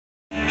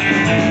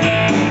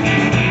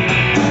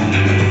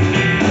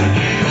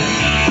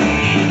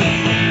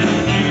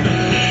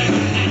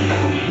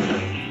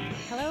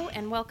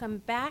welcome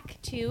back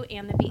to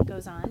And the Beat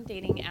Goes On,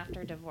 Dating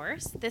After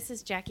Divorce. This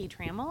is Jackie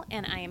Trammell,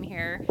 and I am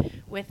here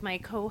with my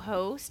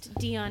co-host,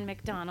 Dionne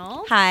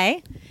McDonald.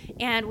 Hi.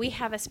 And we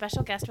have a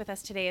special guest with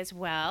us today as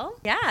well.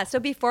 Yeah, so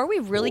before we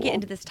really get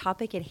into this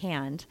topic at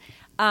hand,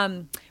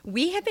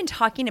 we have been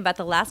talking about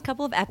the last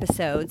couple of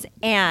episodes,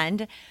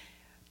 and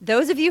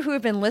those of you who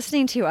have been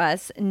listening to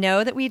us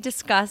know that we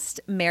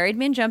discussed married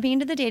men jumping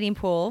into the dating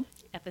pool.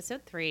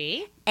 Episode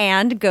 3.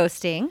 And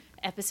ghosting.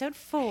 Episode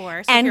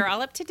 4. So you're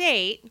all up to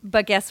date.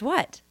 But guess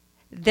what?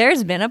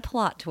 There's been a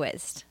plot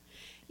twist.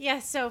 Yeah,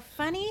 so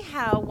funny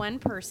how one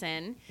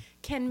person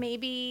can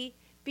maybe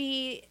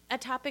be a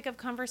topic of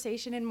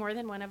conversation in more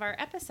than one of our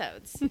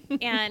episodes.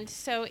 And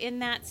so in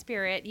that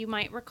spirit, you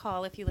might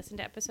recall, if you listened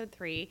to episode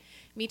 3,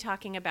 me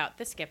talking about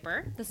the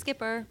skipper. The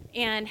skipper.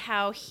 And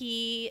how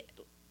he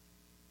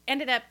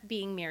ended up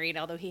being married,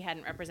 although he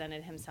hadn't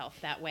represented himself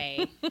that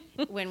way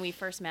when we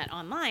first met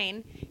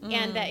online,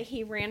 and that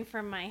he ran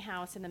from my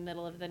house in the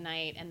middle of the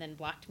night and then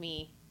blocked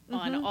me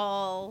on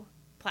all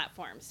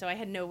platforms. So I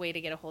had no way to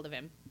get a hold of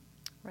him.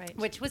 Right.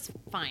 Which was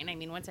fine. I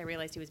mean, once I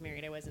realized he was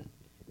married, I wasn't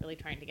really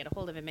trying to get a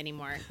hold of him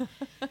anymore.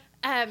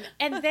 And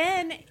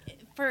then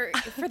for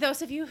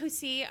those of you who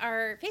see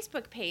our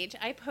Facebook page,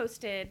 I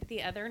posted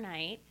the other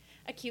night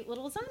a cute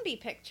little zombie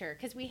picture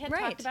because we had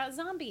talked about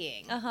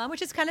zombieing.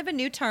 Which is kind of a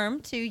new term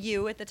to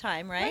you at the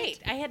time, right? Right.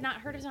 I had not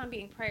heard of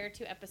zombieing prior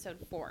to episode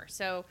 4.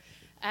 So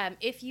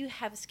if you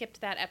have skipped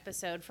that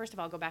episode, first of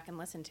all, go back and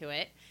listen to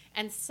it.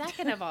 And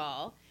second of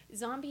all,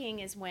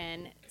 zombieing is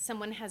when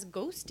someone has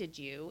ghosted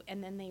you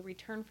and then they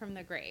return from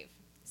the grave.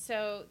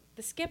 So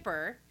the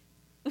skipper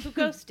who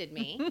ghosted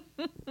me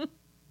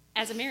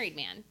as a married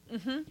man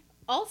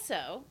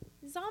also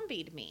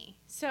zombied me.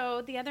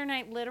 So the other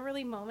night,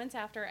 literally moments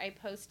after I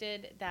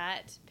posted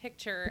that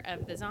picture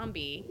of the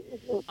zombie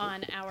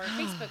on our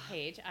Facebook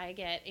page, I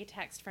get a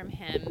text from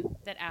him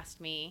that asked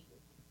me,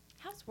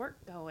 "How's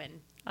work going?"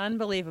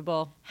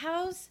 Unbelievable.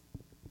 How's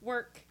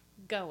work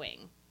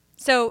going?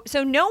 So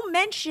no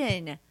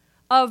mention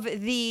of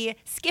the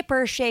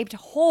skipper-shaped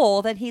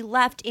hole that he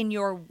left in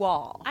your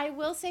wall. I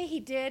will say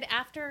he did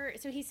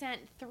so he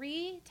sent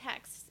 3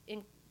 texts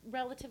in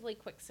relatively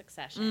quick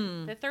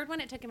succession. The third one,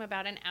 it took him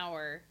about an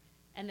hour,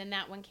 and then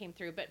that one came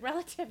through. But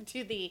relative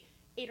to the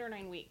 8 or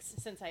 9 weeks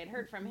since I had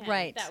heard from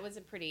him, that was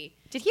a pretty...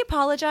 Did he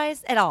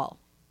apologize at all?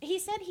 He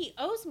said he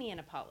owes me an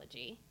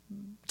apology.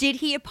 Did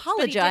he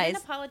apologize? But he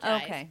didn't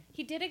apologize. Okay.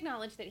 He did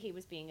acknowledge that he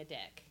was being a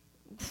dick.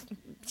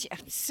 Yeah.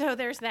 So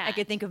there's that. I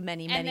could think of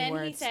many words. And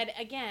then he said,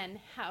 again,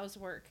 how's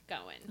work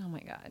going? Oh, my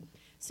God.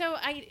 So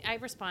I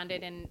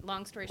responded, and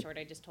long story short,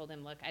 I just told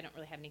him, look, I don't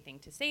really have anything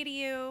to say to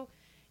you,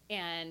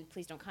 and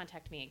please don't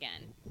contact me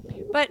again.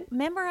 But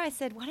remember I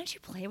said, why don't you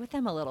play with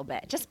them a little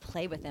bit? Just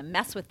play with them.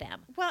 Mess with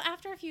them. Well,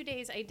 after a few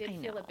days, I did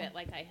feel a bit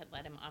like I had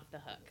let him off the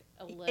hook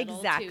a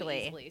little too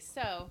easily.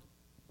 So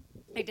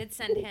I did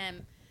send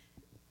him,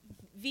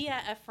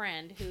 via a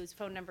friend whose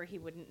phone number he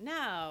wouldn't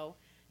know,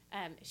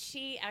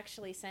 she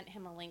actually sent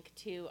him a link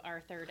to our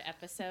 3rd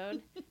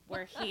episode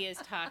where he is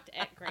talked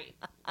at great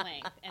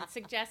length and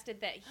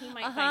suggested that he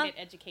might find it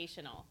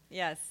educational.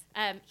 Yes.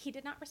 He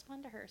did not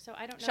respond to her, so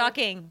I don't know.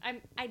 Shocking.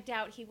 I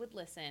doubt he would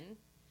listen,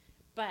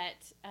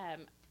 but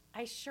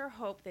I sure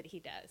hope that he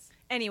does.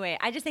 Anyway,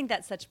 I just think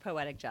that's such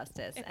poetic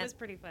justice. It was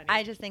pretty funny.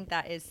 I just think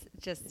that is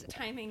just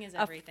timing is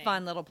everything. A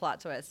fun little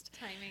plot twist.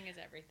 Timing is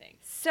everything.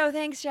 So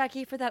thanks,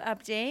 Jackie, for that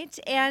update.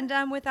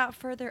 And without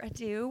further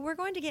ado, we're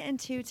going to get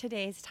into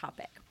today's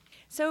topic.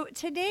 So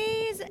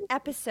today's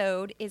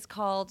episode is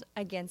called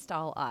Against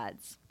All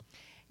Odds.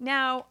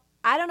 Now,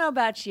 I don't know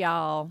about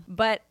y'all,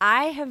 but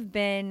I have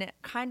been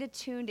kind of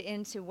tuned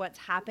into what's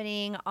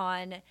happening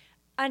on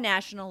a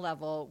national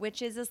level,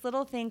 which is this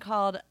little thing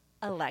called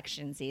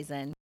election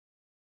season.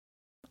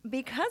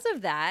 Because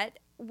of that,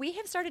 we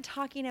have started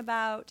talking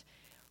about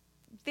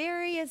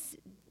various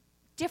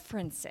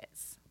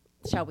differences,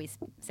 shall we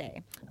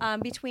say,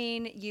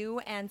 between you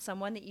and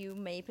someone that you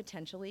may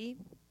potentially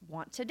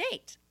want to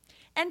date.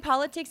 And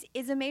politics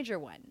is a major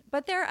one,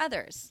 but there are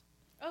others.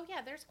 Oh,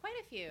 yeah, there's quite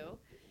a few.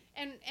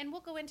 And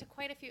we'll go into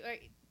quite a few, or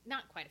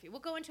not quite a few. We'll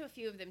go into a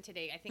few of them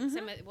today. I think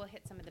we'll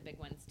hit some of the big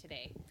ones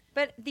today.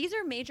 But these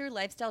are major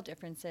lifestyle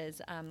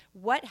differences.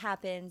 What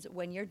happens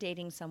when you're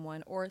dating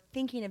someone or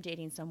thinking of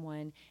dating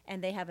someone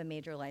and they have a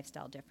major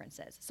lifestyle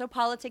differences? So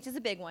politics is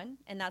a big one,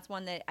 and that's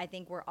one that I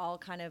think we're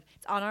all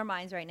it's on our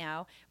minds right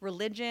now.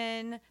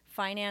 Religion,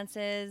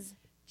 finances.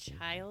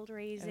 Child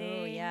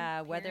raising. Oh,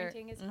 yeah.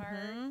 Parenting is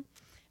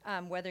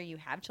hard. Whether you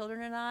have children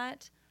or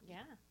not. Yeah.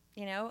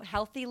 You know,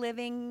 healthy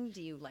living.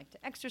 Do you like to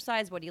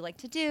exercise? What do you like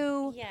to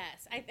do?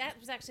 Yes. That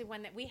was actually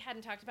one that we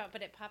hadn't talked about,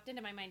 but it popped into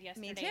my mind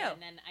yesterday. Me too.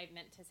 And then I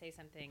meant to say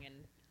something, and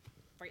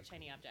bright,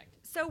 shiny object.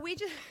 So we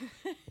just...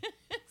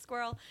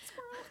 Squirrel.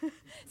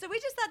 So we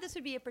just thought this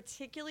would be a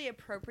particularly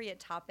appropriate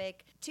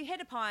topic to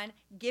hit upon,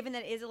 given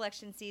that it is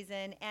election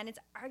season, and it's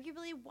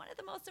arguably one of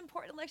the most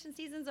important election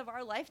seasons of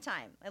our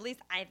lifetime. At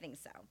least I think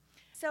so.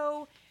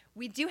 So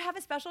we do have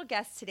a special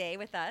guest today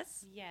with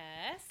us.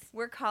 Yes.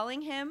 We're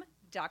calling him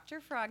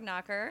Dr.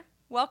 Frogknocker.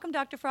 Welcome,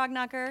 Dr.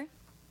 Frogknocker.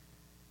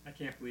 I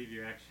can't believe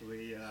you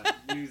actually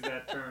used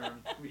that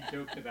term. We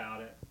joked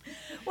about it.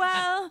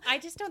 Well, I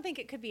just don't think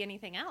it could be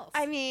anything else.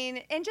 I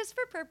mean, and just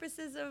for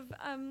purposes of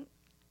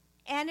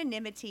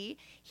anonymity,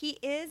 he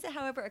is,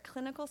 however, a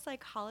clinical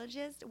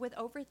psychologist with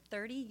over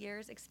 30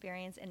 years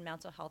experience in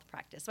mental health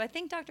practice. So I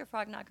think Dr.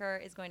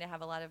 Frogknocker is going to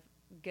have a lot of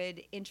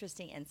good,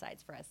 interesting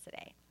insights for us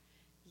today.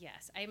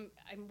 Yes,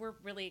 we're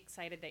really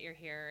excited that you're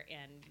here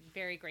and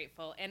very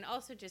grateful, and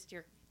also just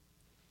your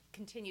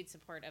continued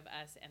support of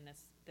us and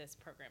this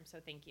program. So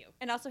thank you.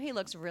 And also, he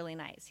looks really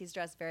nice. He's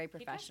dressed very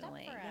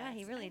professionally. He dressed up for Yeah, us.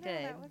 he really I know,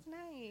 did. That was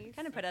nice.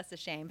 Kind of put us to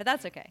shame, but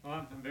that's okay.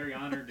 Well, I'm very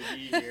honored to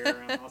be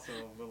here. I'm also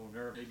a little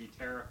nervous, maybe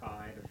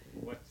terrified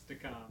of what's to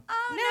come.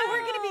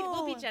 Oh,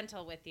 We'll be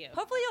gentle with you.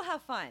 Hopefully, you'll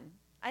have fun.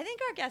 I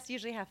think our guests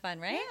usually have fun,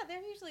 right? Yeah,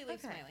 they're usually Okay.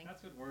 smiling.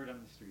 That's what word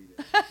on the street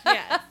is.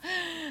 Yes.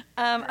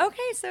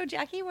 Okay, so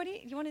Jackie, what do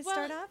you want to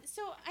start off?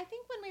 So I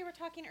think when we were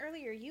talking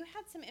earlier, you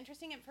had some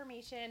interesting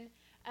information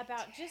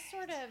about just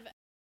sort of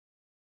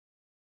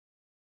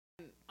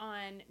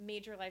on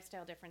major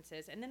lifestyle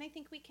differences, and then I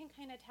think we can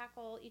kind of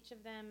tackle each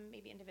of them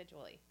maybe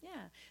individually.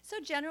 Yeah. So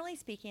generally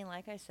speaking,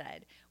 like I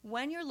said,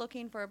 when you're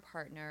looking for a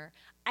partner,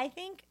 I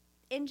think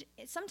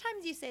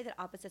sometimes you say that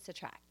opposites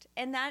attract,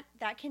 and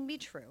that can be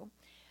true.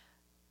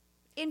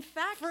 In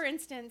fact, For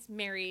instance,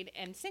 married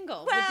and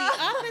single Well- would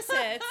be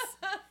opposites,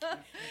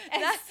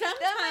 and That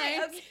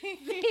sometimes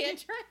might- they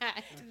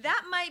attract.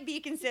 that might be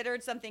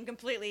considered something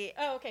completely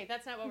Oh, okay,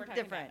 that's not what we're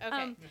talking different.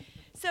 about. Okay.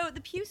 So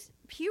the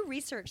Pew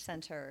Research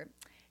Center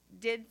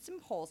did some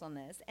polls on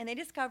this, and they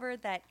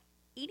discovered that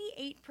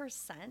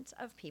 88%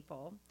 of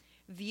people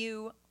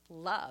view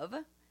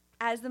love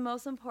as the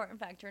most important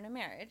factor in a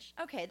marriage.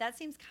 Okay, that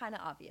seems kind of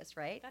obvious,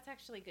 right? That's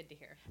actually good to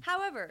hear.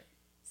 However,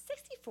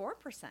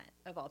 64%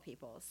 of all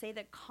people say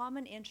that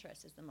common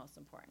interest is the most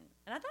important.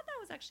 And I thought that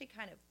was actually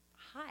kind of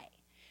high.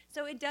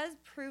 So it does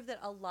prove that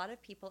a lot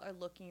of people are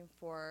looking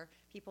for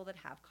people that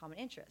have common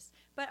interests.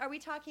 But are we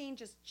talking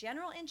just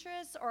general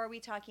interests, or are we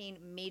talking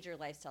major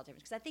lifestyle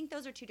differences? Because I think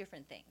those are two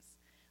different things.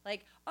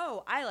 Like,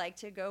 oh, I like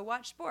to go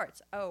watch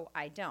sports. Oh,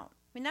 I don't.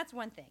 I mean, that's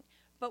one thing.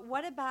 But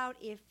what about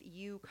if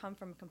you come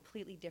from a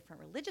completely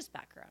different religious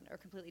background or a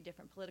completely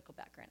different political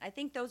background? I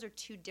think those are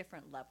two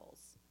different levels.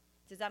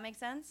 Does that make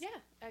sense?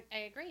 Yeah, I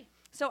agree.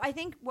 So I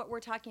think what we're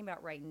talking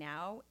about right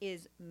now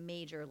is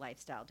major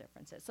lifestyle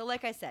differences. So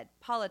like I said,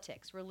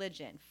 politics,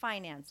 religion,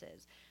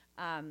 finances,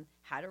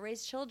 how to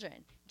raise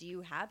children. Do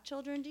you have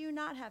children? Do you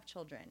not have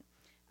children?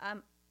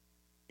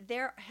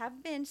 There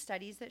have been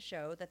studies that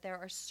show that there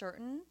are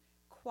certain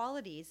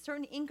qualities,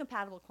 certain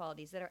incompatible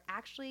qualities that are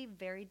actually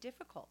very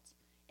difficult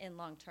in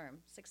long-term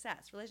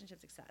success,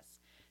 relationship success.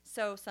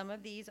 So some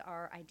of these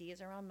are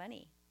ideas around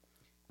money.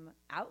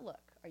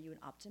 Outlook. Are you an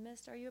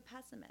optimist? Are you a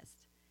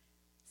pessimist?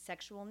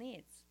 Sexual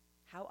needs.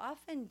 How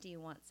often do you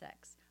want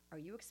sex? Are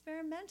you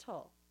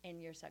experimental in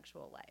your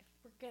sexual life?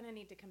 We're going to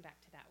need to come back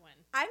to that one.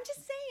 I'm just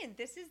saying,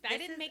 I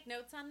didn't make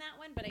notes on that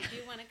one, but I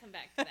do want to come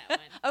back to that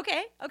one.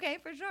 Okay,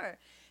 for sure.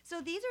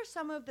 So these are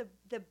some of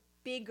the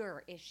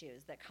bigger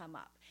issues that come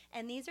up.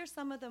 And these are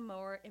some of the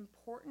more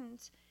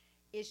important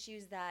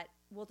issues that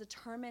will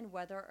determine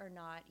whether or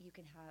not you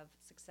can have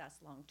success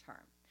long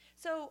term.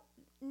 So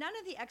none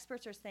of the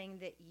experts are saying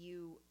that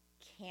you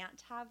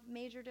can't have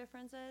major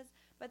differences,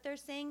 but they're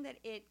saying that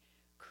it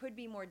could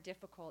be more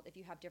difficult if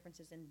you have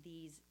differences in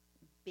these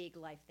big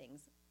life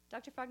things.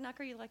 Dr.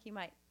 Frogknocker, you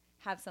might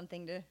have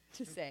something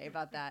to say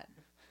about that.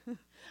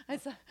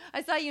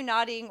 I saw you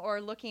nodding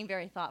or looking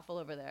very thoughtful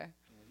over there.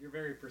 You're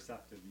very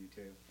perceptive, you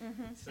two.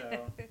 Mm-hmm.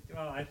 So,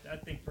 well, I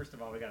think first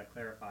of all we got to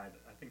clarify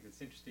that I think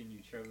it's interesting you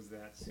chose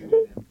that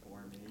pseudonym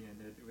for me, and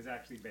it was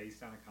actually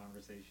based on a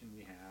conversation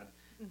we had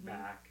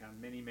back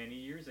many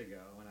years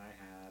ago when I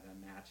had a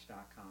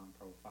Match.com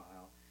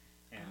profile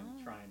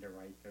and trying to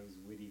write those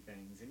witty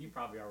things. And you've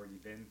probably already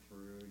been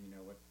through,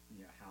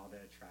 how to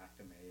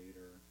attract a mate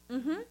or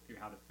through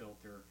how to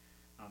filter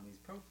on these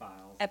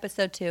profiles.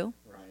 Episode 2.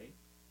 Right.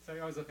 So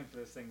you're always looking for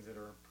those things that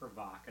are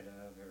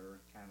provocative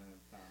or kind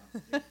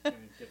of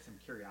get some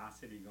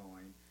curiosity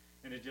going.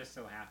 And it just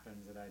so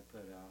happens that I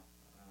put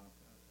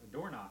a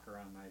door knocker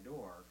on my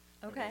door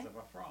because of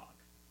a frog.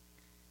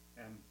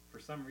 And for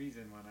some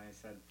reason, when I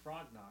said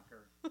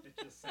Frogknocker, it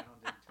just sounded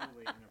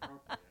totally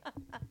inappropriate.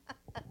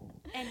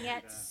 And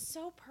yet,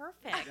 so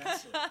perfect.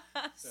 Exactly.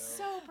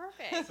 So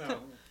perfect.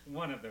 So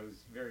one of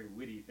those very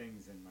witty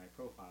things in my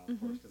profile, of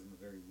course, because I'm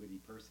a very witty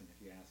person,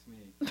 if you ask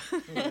me.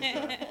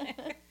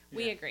 Was,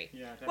 We agree.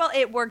 Yeah, Well,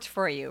 it worked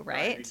for you,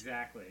 right?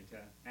 Exactly. To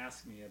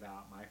ask me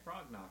about my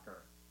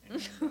Frogknocker.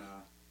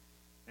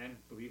 And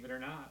believe it or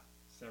not,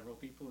 several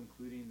people,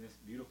 including this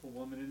beautiful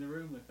woman in the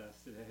room with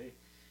us today,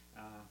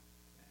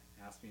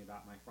 asked me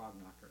about my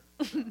Frogknocker.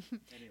 So,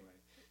 anyway.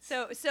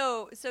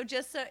 So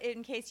just so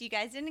in case you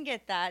guys didn't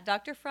get that,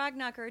 Dr.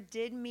 Frogknocker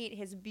did meet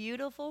his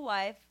beautiful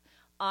wife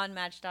on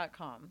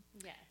Match.com.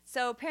 Yes.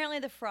 So apparently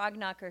the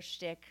Frogknocker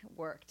shtick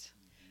worked.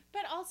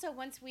 But also,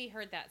 once we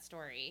heard that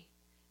story,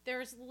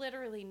 there's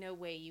literally no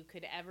way you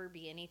could ever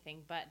be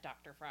anything but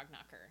Dr.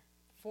 Frogknocker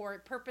for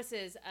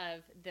purposes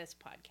of this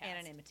podcast.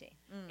 Anonymity.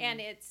 And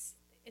it's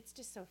it's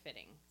just so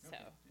fitting. So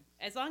Okay.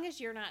 as long as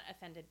you're not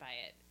offended by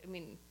it, I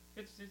mean,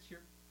 It's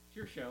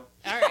your show.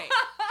 all right.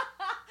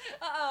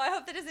 I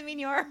hope that doesn't mean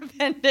you are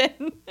offended.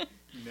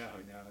 No.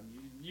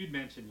 You'd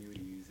mentioned you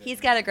would use it. He's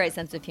got a great That's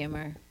sense of fine.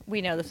 humor.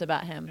 We know this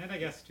about him. And I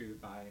guess too,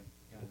 by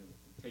kind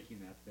of taking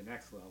that to the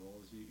next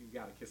level, is you've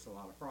got to kiss a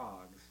lot of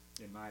frogs,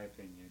 in my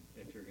opinion,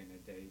 if you're going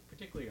to date,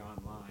 particularly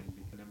online,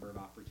 because the number of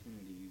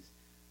opportunities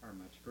are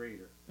much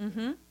greater.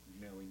 Mm-hmm.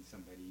 Knowing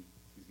somebody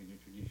who's going to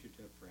introduce you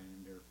to a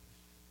friend or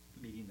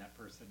meeting that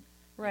person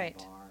Right.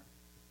 in a bar.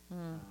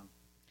 Mm.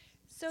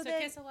 So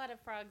then, kiss a lot of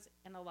frogs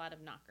and a lot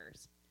of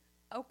knockers.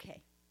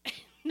 okay.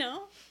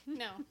 No?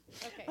 No.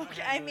 Okay.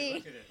 Okay, I I hadn't really mean-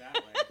 looked at it that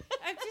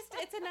way.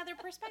 It's another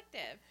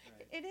perspective.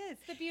 Right. It is.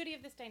 It's the beauty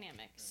of this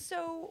dynamic.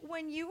 So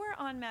when you were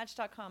on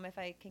Match.com, if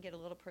I can get a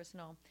little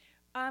personal,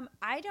 I've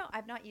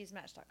not used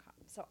Match.com,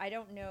 so I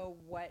don't know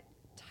what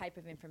type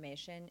of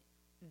information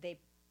they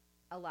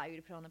allow you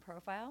to put on the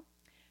profile.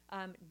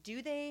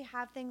 Do they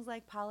have things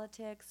like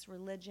politics,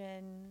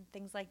 religion,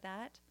 things like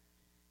that?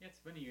 Yeah, it's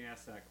funny you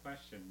ask that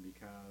question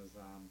because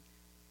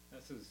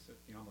this is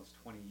almost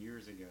 20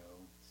 years ago.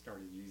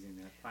 Started using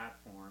that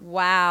platform.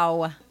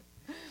 Wow.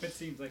 It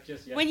seems like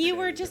just yesterday. When you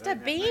were that just I a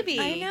met my baby.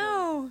 people. I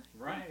know.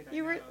 Right. I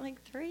You were know.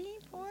 like 3,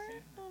 4? Yeah. I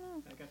don't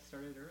know. I got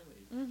started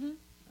early. Mm-hmm.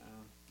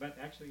 But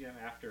actually,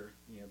 after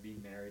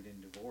being married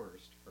and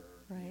divorced for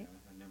Right.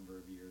 a number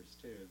of years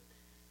too,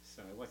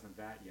 so I wasn't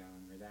that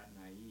young or that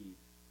naive.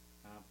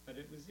 But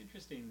it was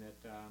interesting that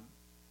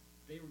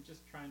they were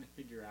just trying to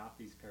figure out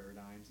these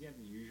paradigms. You have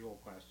the usual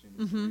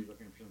questions. Mhm. You're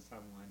looking for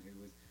someone who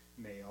was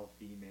male,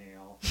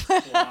 female,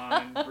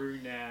 blonde,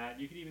 brunette.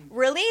 You could even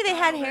Really? They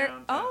had dial hair?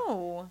 down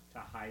Oh. to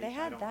height. They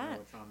had I don't that. know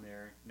what's on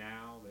there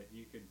now, but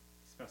you could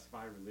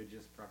specify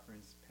religious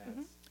preference,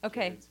 pets,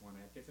 Okay. kids, want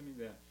to have kids. I mean,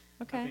 I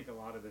Okay. think a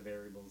lot of the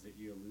variables that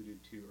you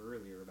alluded to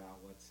earlier about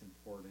what's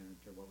important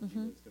or what would Mhm. be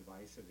those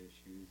divisive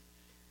issues.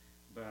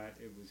 But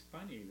it was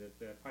funny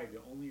that probably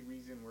the only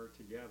reason we're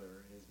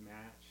together is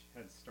Match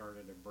had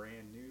started a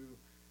brand new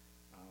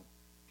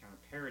kind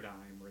of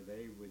paradigm where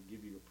they would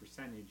give you a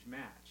percentage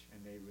match,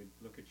 and they would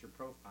look at your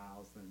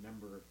profiles, the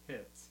number of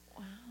hits,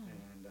 Wow.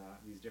 and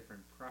these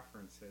different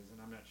preferences.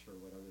 And I'm not sure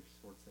what other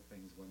sorts of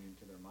things went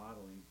into their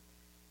modeling.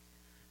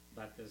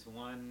 But this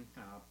one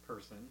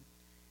person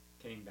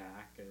came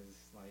back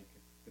as like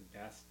the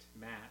best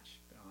match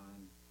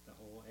on the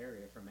whole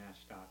area for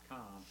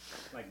Match.com,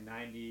 like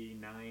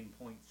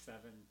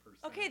 99.7%.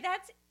 Okay,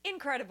 that's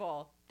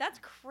incredible. That's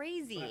But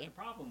crazy. the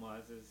problem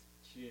is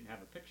she didn't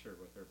have a picture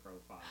with her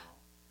profile.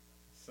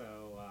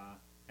 So,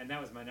 and that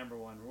was my number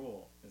one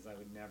rule, is I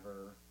would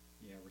never,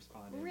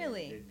 respond to anybody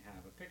Really? that didn't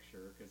have a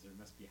picture, because there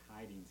must be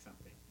hiding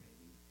something.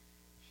 Maybe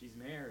she's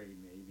married,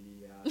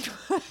 maybe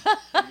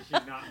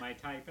she's not my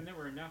type. And there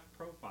were enough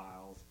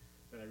profiles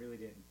that I really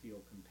didn't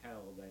feel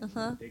compelled. I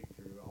Uh-huh. to dig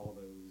through all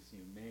those,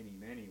 many,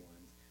 many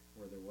ones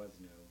where there was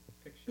no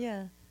picture.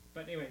 Yeah.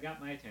 But anyway, it got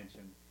my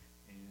attention,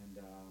 and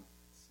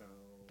so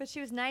But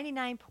she was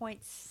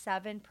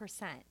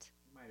 99.7%.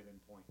 might have been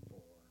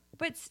 0.4.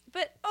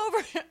 But over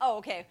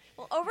okay.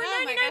 Well, over 99%.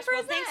 Oh my gosh,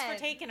 well, thanks for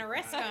taking a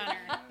risk on her.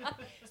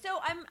 So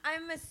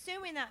I'm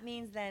assuming that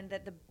means then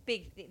that the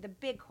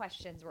big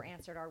questions were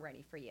answered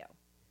already for you.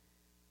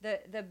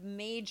 The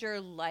major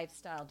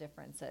lifestyle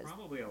differences.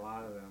 Probably a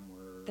lot of them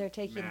were They're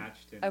taking-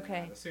 matched in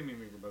okay. that, assuming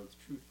we were both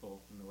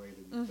truthful in the way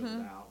that we Mhm.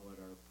 filled out what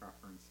our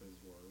preferences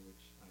were,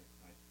 which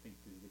I think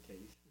is the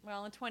case.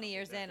 Well, in 20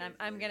 years in, I'm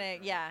Decades gonna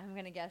later, I'm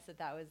gonna guess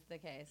that was the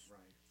case. Right.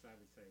 So I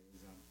would say it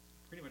was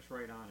pretty much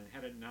right on. And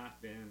had it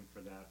not been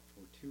for that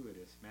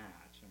fortuitous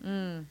match, I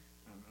mean,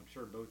 I'm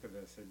sure both of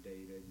us had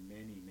dated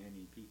many,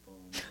 many people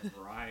on a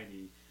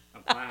variety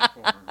of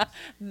platforms.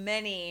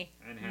 Many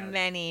And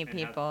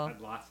people.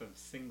 had lots of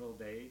single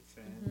dates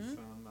and Mhm.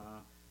 some,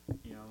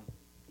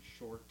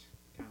 short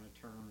kind of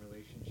term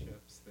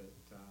relationships that,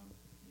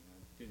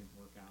 didn't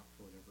work out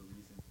for whatever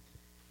reason.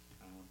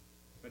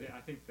 But I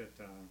think that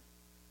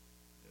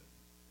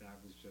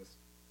was just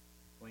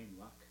plain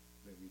luck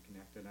that we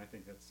connected. I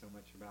think that's so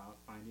much about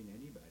finding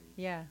anybody.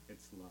 Yeah.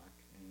 It's luck.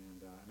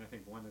 And I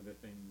think one of the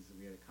things that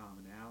we had a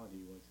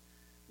commonality was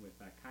with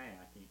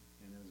kayaking,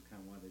 and it was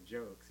kind of one of the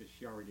jokes, is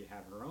she already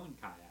had her own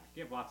kayak.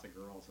 You have lots of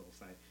girls who will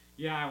say,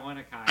 yeah, I want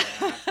a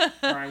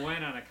kayak, or I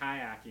went on a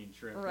kayaking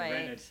trip, Right. we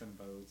rented some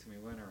boats, and we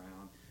went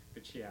around,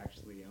 but she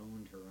actually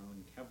owned her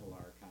own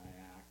Kevlar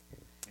kayak,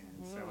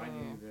 and so I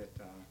knew that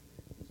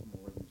it was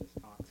more than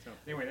just talk. So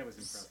anyway, that was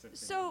impressive.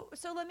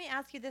 So let me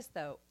ask you this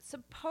though.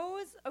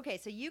 Suppose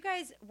so you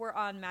guys were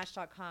on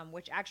Match.com,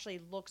 which actually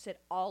looks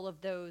at all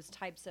of those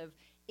types of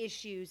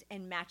issues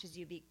and matches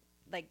you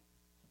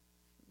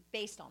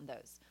based on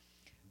those.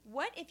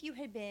 What if you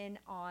had been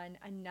on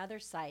another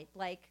site,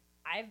 like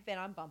I've been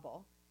on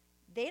Bumble?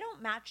 They don't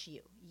match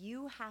you.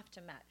 You have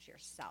to match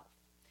yourself.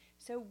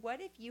 So what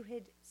if you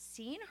had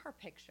seen her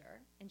picture,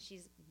 and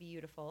she's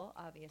beautiful,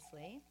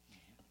 obviously,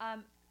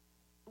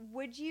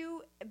 would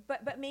you,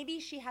 but maybe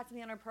she had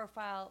something on her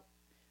profile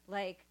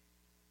like,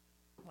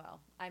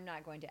 well, I'm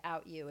not going to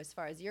out you as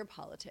far as your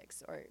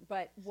politics,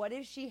 but what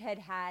if she had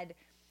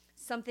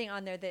something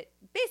on there that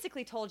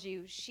basically told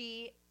you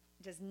she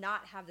does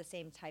not have the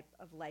same type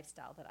of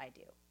lifestyle that I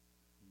do,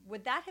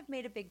 would that have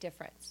made a big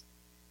difference?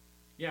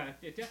 Yeah,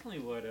 it definitely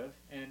would have.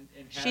 And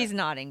She's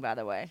nodding, by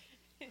the way.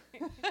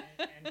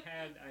 and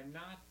had I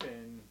not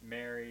been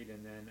married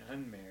and then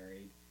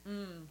unmarried,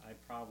 I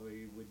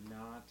probably would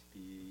not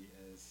be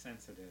as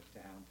sensitive to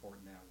how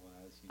important that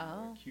was. You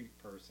know, a cute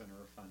person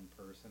or a fun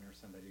person or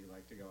somebody who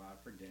liked to go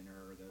out for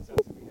dinner or those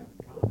things we have in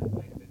common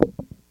might have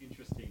been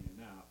interesting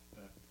enough.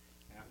 But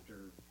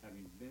after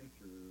having been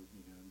through,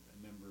 you know,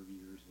 a number of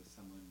years with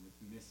someone with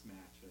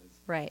mismatches,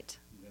 Right.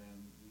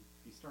 then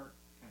you start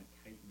kind of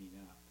tightening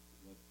up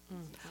what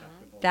is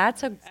acceptable.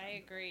 That's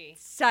I agree.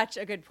 such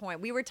a good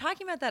point. We were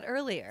talking about that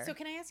earlier. So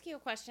can I ask you a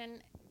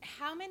question?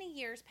 How many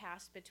years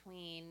passed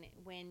between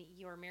when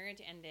your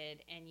marriage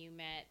ended and you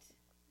met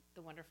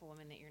the wonderful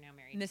woman that you're now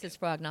married to? Mrs.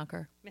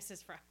 Frogknocker.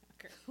 Mrs.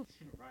 Frogknocker.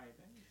 Right.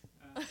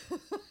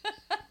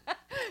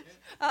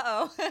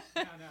 Uh-oh.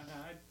 No.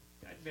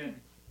 I'd been,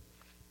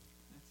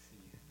 let's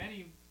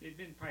see, it'd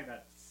been probably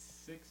about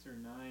 6 or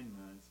 9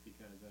 months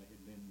because I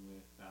had been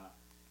with,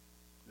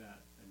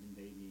 I've been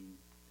dating,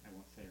 I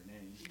won't say her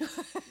name. She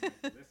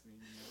might be listening,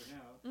 you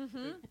never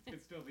know.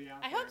 Could still be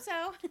out I there. hope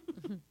so.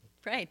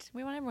 Right.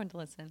 We want everyone to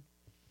listen.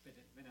 But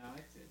no,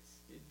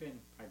 it'd been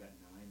probably about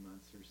 9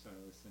 months or so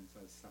since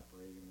I was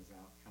separated and was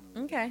out kind of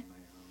living Okay. on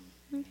my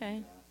own.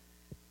 Okay.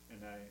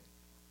 And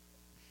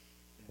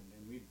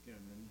we,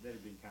 and there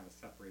had been kind of a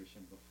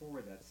separation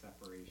before that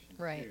separation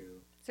Right.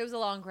 too. So it was a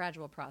long,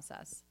 gradual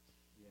process.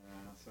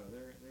 Yeah, so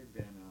there'd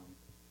been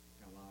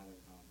a lot of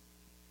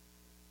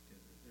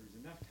there was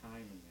enough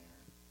time in there,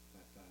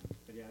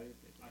 but yeah,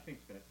 I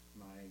think that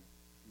my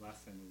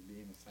lesson is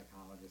being a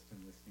psychologist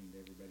and listening to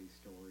everybody's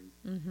stories.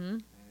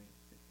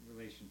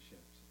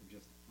 Relationships are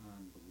just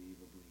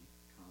unbelievably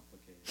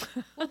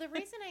complicated. Well, the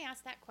reason I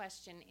asked that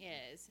question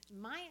is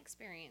my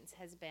experience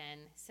has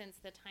been since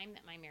the time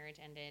that my marriage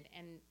ended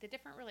and the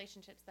different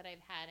relationships that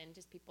I've had and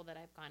just people that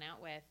I've gone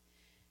out with,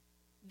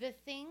 the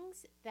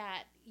things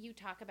that you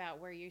talk about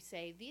where you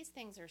say, these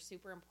things are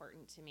super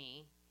important to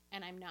me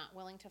and I'm not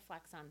willing to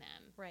flex on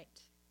them.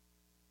 Right.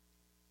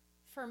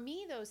 For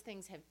me, those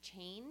things have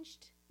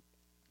changed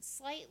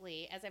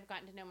slightly as I've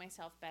gotten to know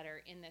myself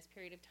better in this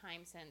period of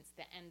time since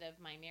the end of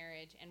my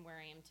marriage and where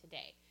I am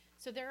today.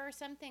 So there are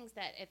some things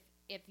that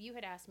if you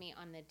had asked me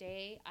on the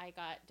day I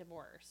got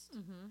divorced,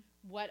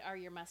 what are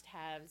your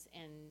must-haves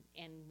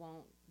and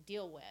won't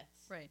deal with,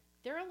 Right.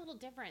 they're a little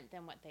different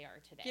than what they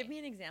are today. Give me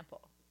an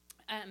example.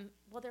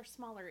 Well, they're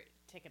smaller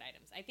ticket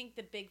items. I think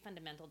the big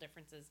fundamental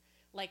differences,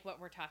 like what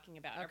we're talking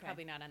about, are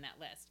probably not on that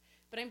list.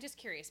 But I'm just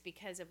curious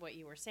because of what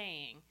you were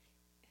saying.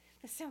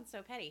 This sounds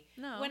so petty.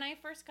 No. When I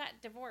first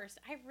got divorced,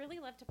 I really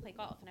loved to play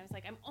golf. And I was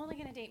like, I'm only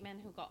going to date men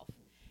who golf.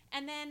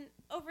 And then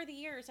over the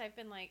years, I've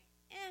been like,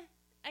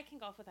 I can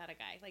golf without a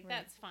guy. Like,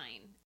 that's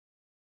fine.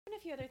 And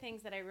a few other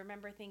things that I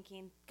remember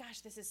thinking,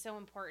 gosh, this is so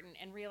important.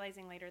 And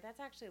realizing later,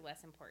 that's actually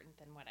less important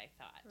than what I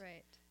thought.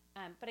 Right.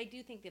 But I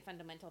do think the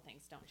fundamental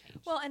things don't change.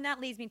 Well, and that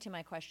leads me to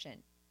my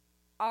question.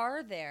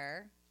 Are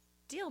there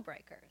deal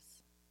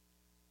breakers?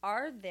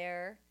 Are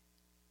there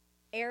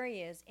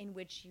areas in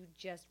which you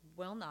just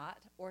will not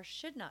or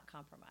should not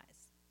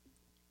compromise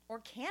or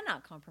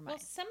cannot compromise? Well,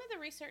 some of the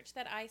research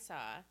that I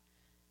saw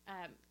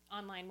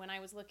online when I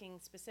was looking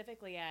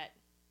specifically at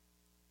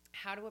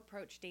how to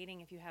approach dating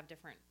if you have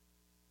different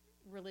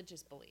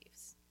religious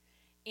beliefs.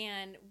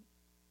 And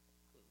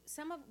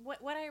some of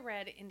what I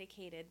read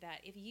indicated that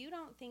if you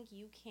don't think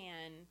you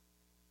can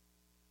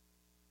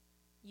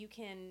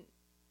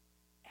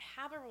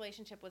have a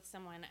relationship with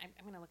someone,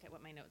 I'm going to look at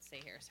what my notes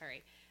say here,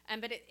 sorry.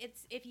 But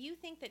it's if you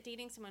think that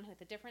dating someone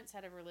with a different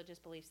set of religious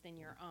beliefs than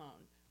your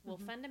own will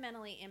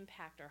fundamentally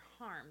impact or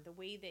harm the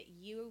way that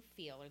you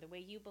feel or the way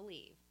you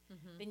believe,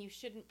 then you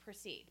shouldn't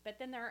proceed. But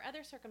then there are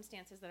other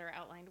circumstances that are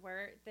outlined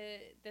where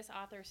this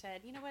author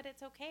said, you know what,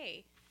 it's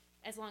okay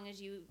as long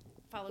as you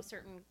follow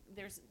certain,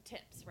 there's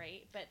tips,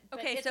 right? But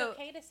it's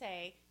okay to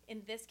say,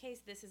 in this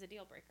case, this is a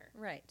deal breaker.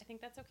 Right. I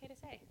think that's okay to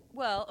say.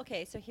 Well,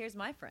 okay, so here's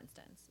my for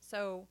instance.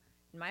 So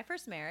in my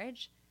first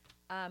marriage,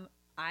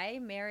 I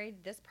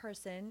married this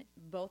person.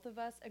 Both of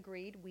us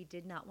agreed we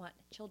did not want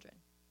children.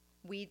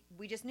 We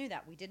just knew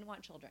that. We didn't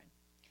want children.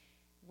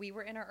 We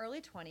were in our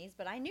early 20s,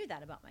 but I knew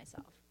that about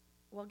myself.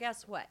 Well,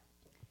 guess what?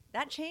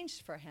 That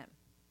changed for him.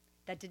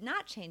 That did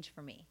not change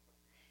for me.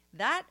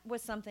 That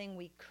was something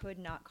we could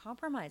not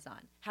compromise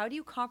on. How do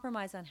you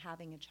compromise on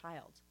having a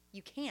child?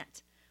 You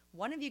can't.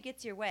 One of you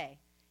gets your way.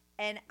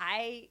 And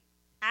I,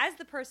 as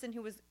the person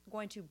who was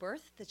going to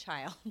birth the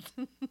child,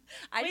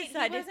 I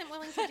decided... He wasn't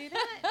willing to do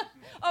that?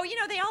 Oh, you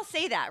know, they all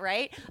say that,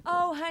 right?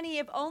 Oh, honey,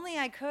 if only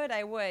I could,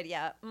 I would.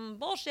 Yeah,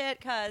 bullshit,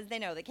 because they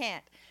know they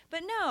can't.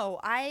 But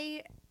no,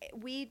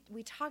 we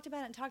talked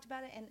about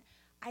it, and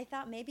I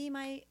thought maybe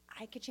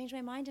I could change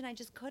my mind, and I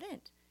just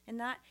couldn't.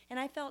 And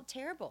I felt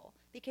terrible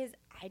because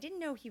I didn't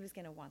know he was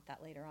going to want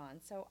that later on.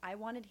 So I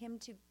wanted him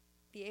to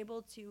be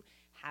able to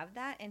have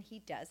that, and he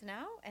does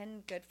now,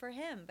 and good for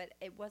him. But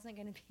it wasn't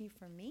going to be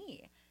for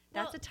me.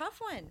 That's Well, a tough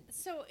one.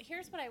 So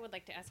here's what I would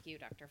like to ask you,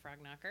 Dr.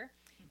 Frogknocker.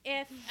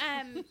 If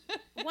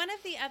one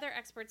of the other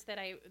experts that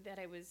I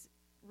was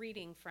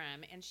reading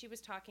from, and she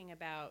was talking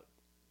about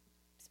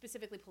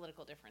specifically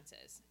political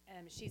differences.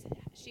 She's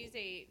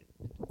a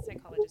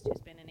psychologist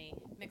who's been in a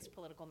mixed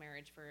political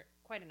marriage for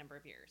quite a number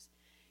of years,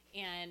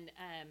 and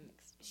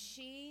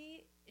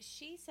she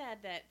said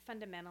that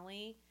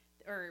fundamentally,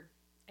 or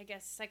I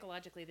guess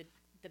psychologically,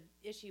 the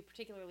issue,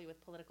 particularly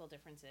with political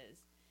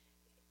differences,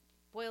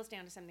 boils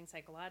down to something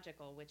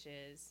psychological, which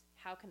is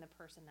how can the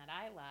person that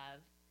I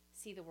love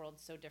see the world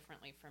so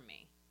differently from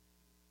me?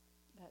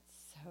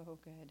 That's so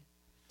good.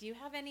 Do you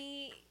have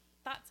any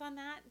thoughts on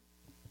that?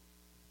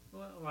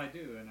 Well, I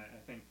do, and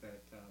I think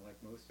that, like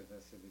most of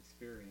us have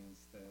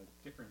experienced, the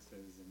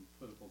differences in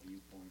political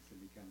viewpoints have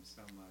become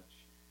so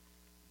much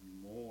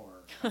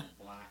more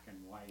black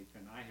and white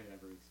than I had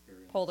ever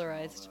experienced.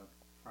 Polarized. In all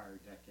the prior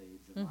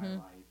decades of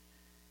my life,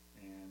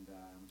 and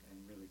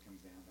really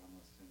comes down to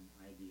almost an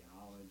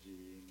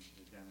ideology and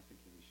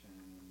identification,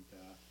 and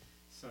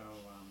so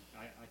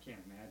I can't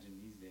imagine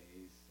these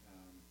days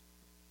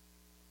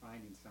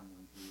finding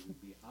someone who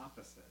would be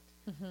opposite.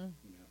 You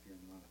know, if you're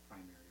in one of the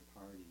primary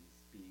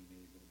parties, being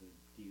able to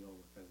deal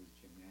with those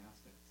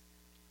gymnastics.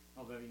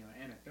 Although, you know,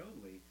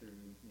 anecdotally, through,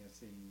 you know,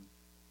 seeing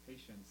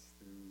patients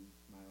through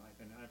my life,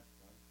 and I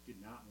did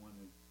not want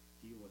to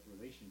deal with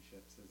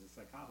relationships as a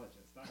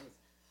psychologist.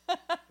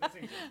 Those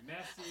things are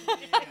messy.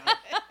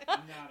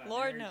 I'm not a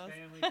Lord marriage knows.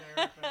 family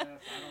therapist.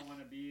 I don't want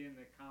to be in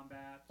the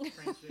combat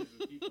trenches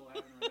with people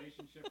having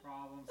relationship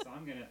problems. So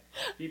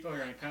people are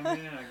going to come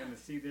in, I'm going to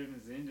see them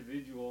as an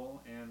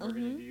individual, and we're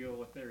going to deal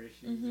with their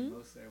issues. And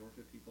mostly I work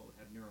with people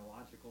that have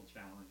neurological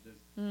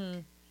challenges.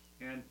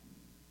 And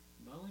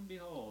lo and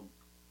behold,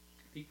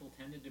 people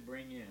tended to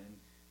bring in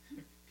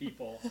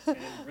people and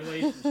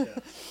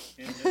relationships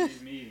into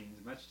these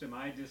meetings, much to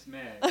my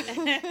dismay. You just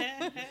couldn't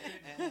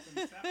keep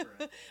them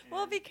separate.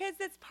 Well, because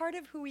that's part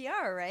of who we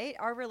are, right?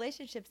 Our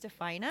relationships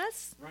define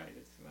us. Right.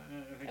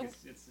 I think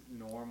it's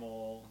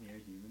normal, you know,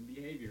 human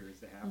behavior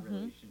is to have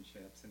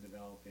relationships and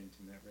develop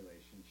intimate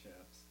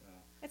relationships.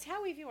 It's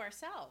how we view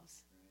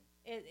ourselves.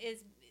 Right. It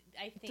is,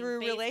 I think, Through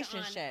based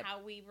relationship. on how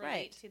we relate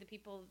Right. to the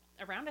people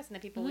around us and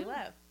the people we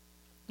love.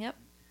 Yep.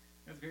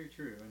 That's very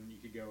true, and you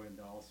could go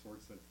into all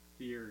sorts of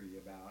theory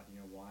about, you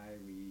know, why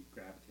we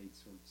gravitate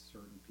towards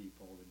certain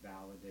people that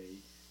validate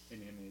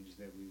an image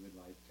that we would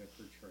like to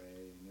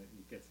portray, and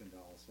it gets into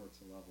all sorts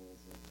of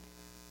levels of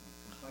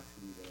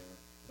complexity there.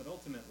 But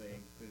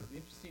ultimately, the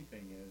interesting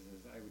thing is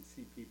I would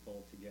see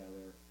people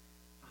together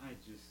I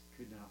just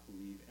could not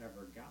believe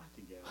ever got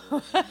together in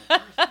the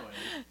first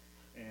place,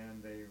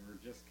 and they were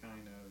just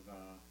kind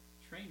of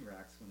train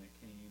wrecks when it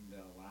came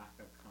to lack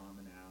of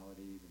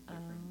commonalities and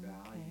different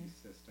value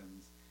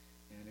systems.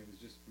 And it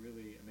was just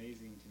really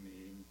amazing to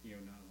me.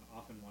 You know,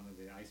 often one of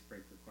the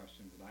icebreaker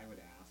questions that I would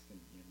ask, and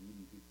you know,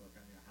 meeting people, are,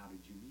 you know, how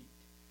did you meet?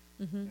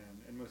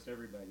 And most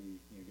everybody,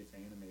 you know, gets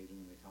animated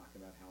when they talk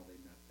about how they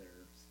met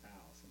their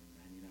spouse. I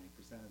mean,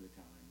 99% of the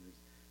time,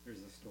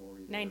 there's a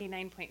story.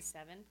 99.7%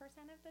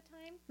 of the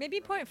time?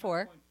 Maybe Right,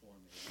 0.4. 0.4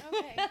 maybe.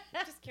 Okay,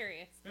 just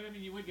curious. But I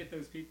mean, you would get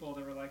those people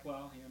that were like,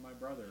 well, you know, my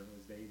brother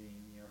was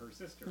dating, you know, her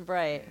sister,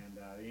 Right. And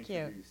they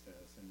Cute. introduced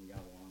us, and we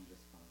got along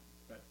just fine.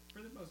 But for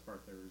the most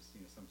part, there was,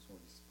 you know, some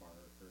sort of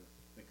spark or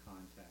the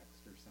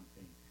context or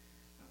something,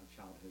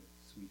 childhood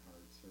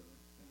sweethearts or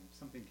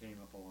something came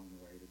up along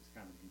the way that was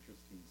kind of an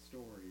interesting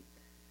story.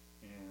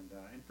 And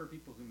for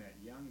people who met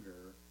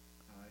younger,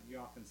 you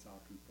often saw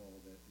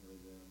people that were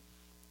the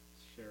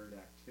shared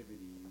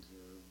activities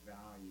or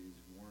values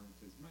weren't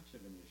as much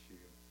of an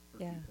issue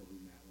for people who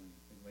met when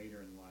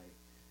later in life,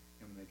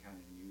 and when they kind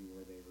of knew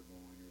where they were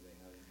going or they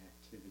had an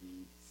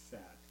activity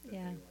set that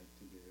they liked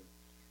to do.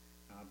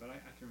 But I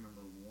can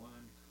remember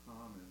one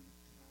common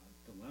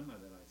dilemma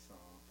that I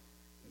saw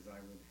is I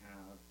would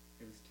have,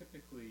 it was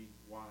typically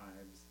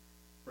wives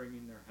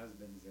bringing their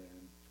husbands in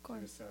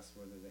to assess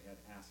whether they had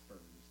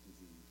Asperger's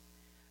disease.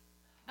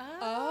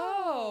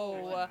 Oh.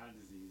 Actually, not a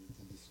disease, it's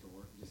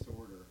a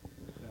disorder.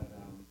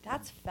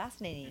 That's And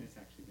fascinating. it's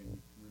actually been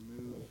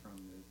removed from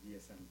the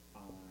DSM-5,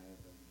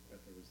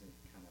 but there was a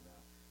kind of an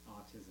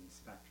autism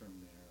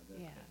spectrum there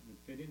that would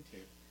fit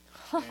into.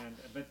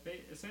 But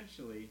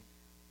essentially,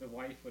 the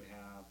wife would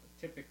have,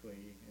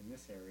 typically in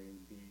this area,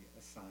 would be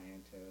a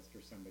scientist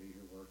or somebody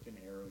who worked in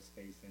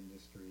aerospace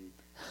industry,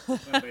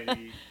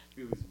 somebody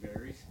who was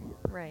very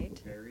smart,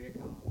 very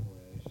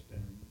accomplished,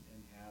 and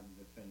had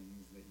the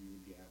things that you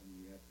would get when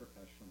you had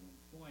professional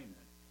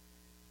employment.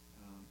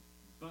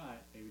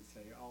 But they would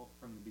say,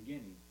 from the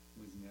beginning,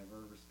 was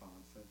never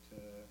responsive to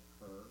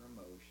her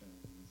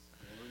emotions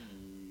or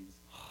needs,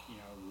 you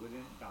know,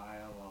 wouldn't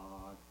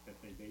dialogue,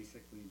 that they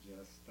basically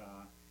just,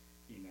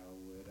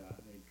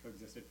 they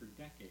coexisted for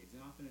decades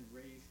and often had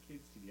raised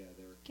kids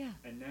together. Yeah.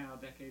 And now,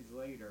 decades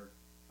later,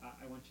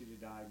 I want you to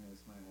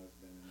diagnose my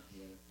husband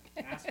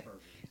with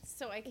Asperger's.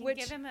 So I can Which-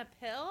 give him a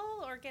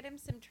pill or get him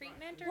some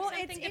treatment or Well,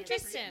 something it's to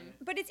fix him.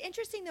 But it's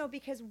interesting, though,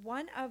 because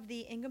one of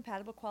the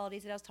incompatible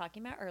qualities that I was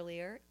talking about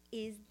earlier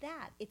is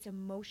that it's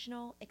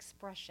emotional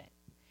expression.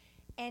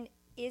 And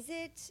is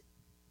it,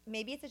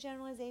 maybe it's a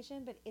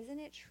generalization, but isn't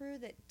it true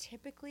that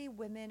typically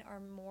women are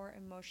more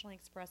emotionally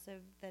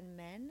expressive than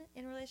men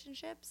in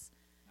relationships?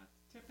 Not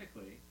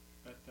typically,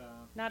 but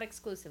Not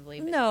exclusively,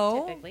 but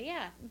No. typically,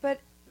 yeah. But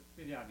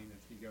yeah, I mean,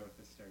 if you go with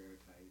the stereotype.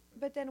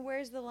 but then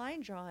where's the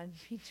line drawn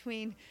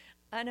between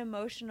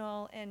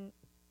unemotional and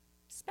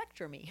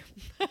spectrumy?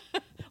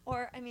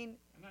 Or, I mean,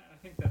 And I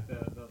think that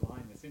the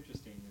line that's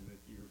interesting is that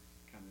you're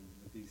kind of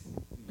with these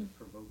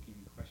provoking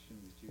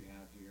questions that you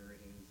have here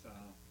is,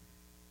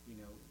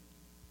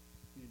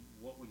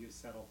 what will you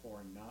settle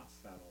for and not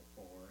settle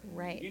for? And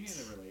Right. in the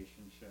beginning of the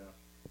relationship,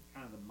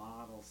 kind of the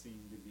model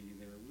seemed to be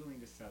they're willing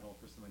to settle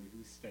for somebody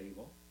who's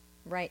stable,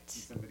 right. and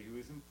somebody who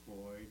is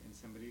employed, and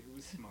somebody who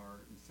is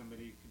smart, and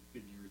somebody who can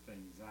figure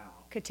things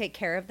out. Could take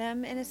care of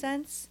them in a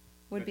sense?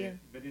 Would be.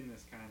 But in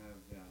this kind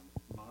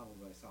of model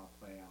that I saw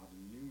play out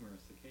on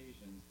numerous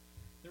occasions,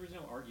 there was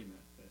no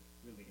argument that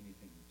really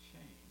anything would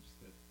change.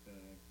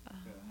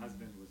 That the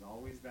husband was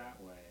always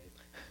that way,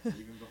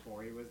 even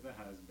before he was the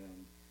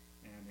husband,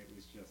 and it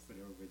was just that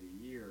over the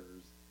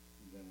years,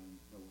 then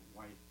the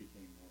wife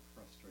became more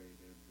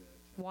frustrated.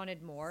 That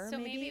Wanted more, So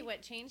maybe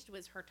what changed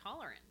was her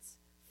tolerance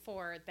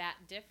for that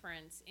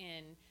difference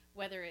in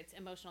whether it's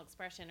emotional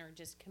expression or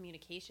just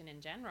communication in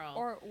general.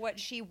 or what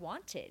she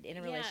wanted in a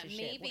Yeah,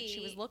 relationship, what she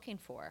was maybe- looking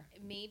for.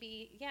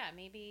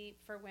 Maybe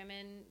for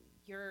women,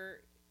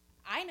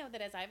 I know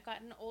that as I've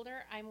gotten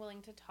older, I'm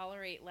willing to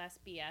tolerate less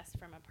BS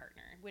from a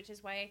partner, which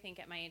is why I think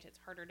at my age it's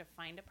harder to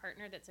find a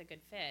partner that's a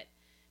good fit,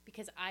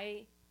 because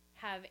I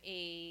have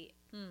a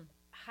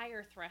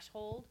higher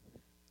threshold,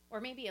 or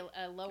maybe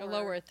a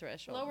lower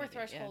threshold. lower maybe,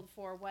 threshold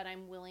for what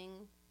I'm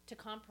willing to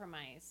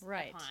compromise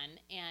Right. upon.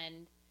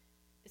 And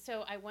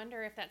so I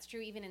wonder if that's true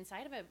even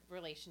inside of a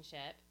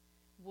relationship.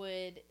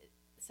 Would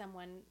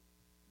someone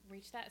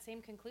reach that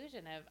same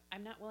conclusion of,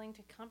 I'm not willing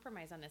to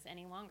compromise on this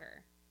any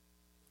longer?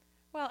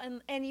 Well,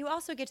 and you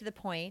also get to the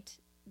point,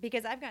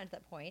 because I've gotten to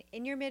that point,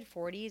 in your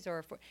mid-40s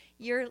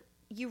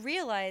you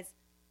realize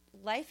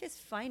life is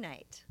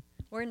finite.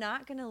 We're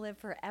not going to live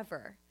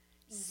forever.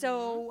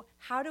 So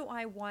how do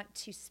I want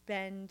to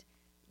spend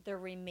the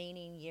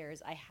remaining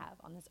years I have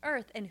on this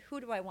earth, and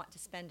who do I want to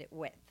spend it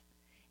with?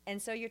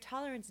 And so your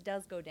tolerance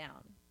does go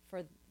down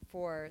for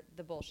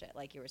the bullshit,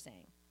 like you were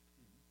saying.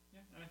 Yeah,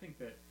 and I think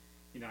that,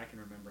 I can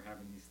remember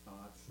having these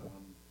thoughts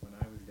when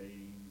I was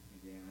dating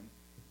again,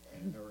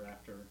 and or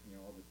after,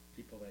 all the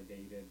people I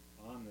dated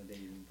on the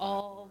dating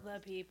All the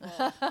platforms. people.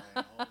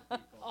 Right,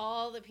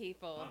 All the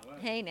people. Wow, what-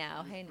 Hey now,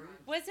 it was hey now.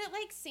 pretty- Was it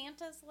like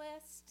Santa's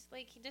list?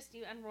 Like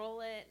you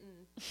unroll it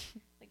and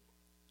like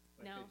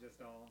no. they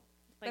just all,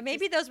 But like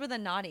maybe just- those were the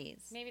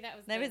naughties. maybe that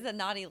was The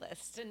naughty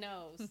list. the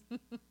nose.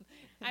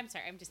 I'm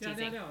sorry, I'm just yeah,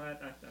 teasing. no, I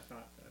thought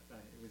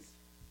that it was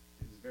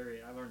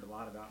very, I learned a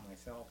lot about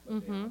myself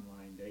with the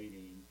online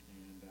dating,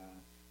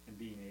 and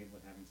being able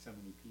to having so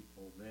many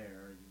people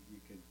there, you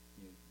could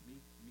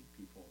meet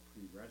people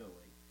pretty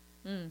readily.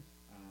 Mm.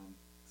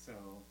 So,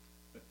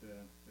 but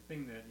the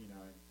thing that,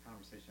 a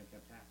conversation I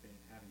kept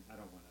having, I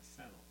don't want to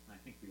settle. And I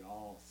think we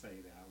all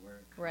say that,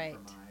 where Right.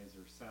 compromise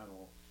or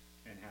settle,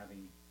 and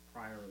having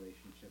prior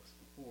relationships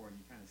before, and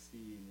you kind of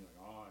see, and you're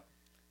like, oh,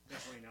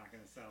 definitely not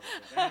going to settle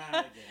for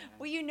that again.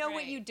 Well, you know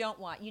what Right. you don't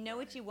want. You know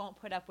what Right. you won't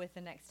put up with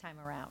the next time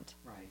around.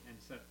 Right, and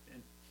so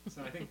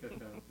I think that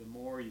the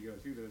more you go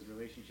through those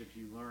relationships,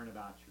 you learn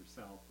about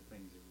yourself, the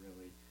things that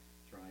really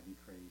drive you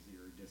crazy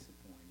or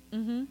disappointing,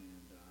 Mhm.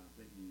 and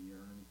that you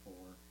yearn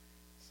for.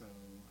 So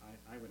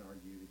I would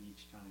argue that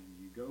each time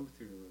you go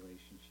through a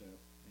relationship,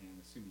 and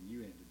assuming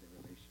you ended the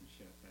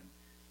relationship, and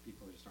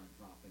people just aren't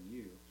dropping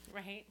you,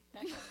 Right?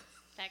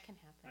 That can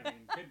happen. I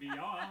mean, could be,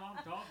 I'm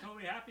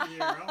totally happy here.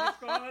 Oh, let's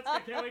go, I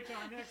can't wait till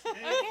our next date.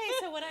 Okay,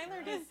 so what I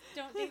learned is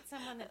don't date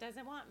someone that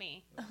doesn't want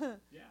me. Yeah,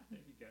 there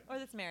you go. Or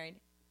that's married.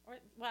 Or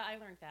well, I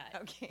learned that.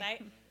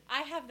 Okay.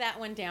 I have that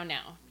one down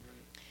now.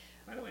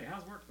 By the way,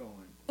 how's work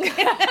going?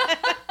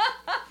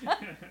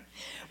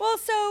 Well,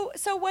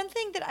 so one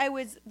thing that I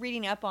was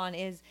reading up on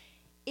is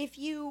if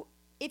you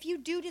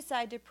do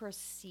decide to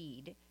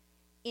proceed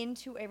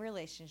into a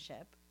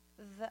relationship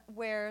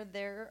where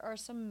there are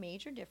some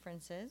major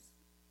differences,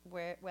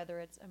 whether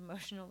it's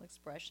emotional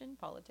expression,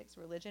 politics,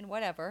 religion,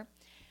 whatever,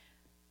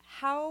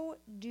 how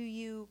do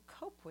you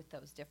cope with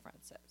those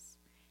differences?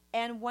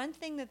 And one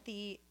thing that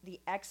the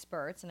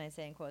experts, and I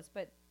say in quotes,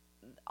 but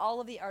all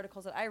of the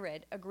articles that I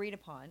read agreed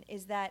upon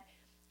is that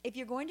if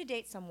you're going to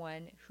date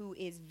someone who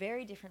is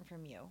very different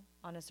from you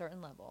on a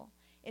certain level,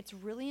 it's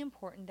really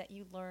important that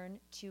you learn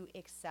to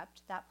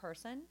accept that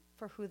person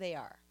for who they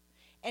are.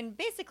 And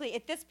basically,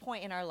 at this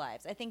point in our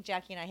lives, I think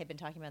Jackie and I had been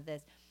talking about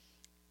this.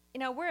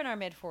 We're in our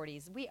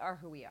mid-40s. We are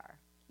who we are.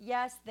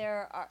 Yes,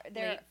 there are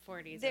Late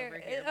 40s there- over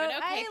here. oh, But okay,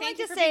 I thank like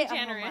you to for say- being oh my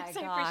generous.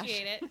 I gosh.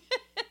 appreciate it.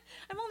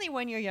 I'm only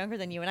 1 year younger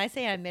than you, and I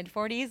say I'm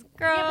mid-40s.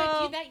 Girl. Yeah,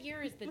 but that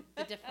year is the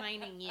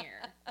defining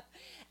year.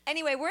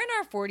 Anyway, we're in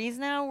our 40s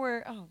now.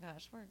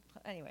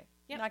 Anyway,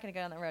 Yep. I'm not going to go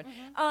down that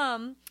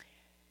road.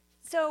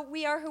 So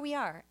we are who we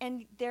are,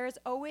 and there's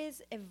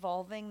always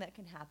evolving that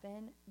can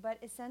happen. But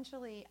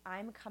essentially,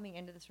 I'm coming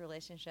into this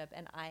relationship,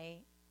 and I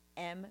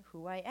am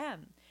who I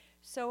am.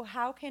 So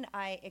how can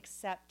I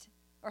accept,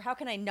 or how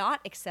can I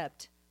not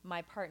accept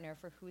my partner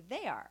for who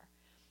they are?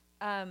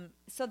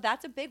 So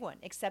that's a big one,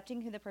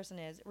 accepting who the person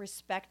is,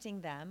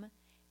 respecting them.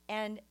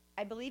 And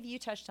I believe you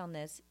touched on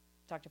this,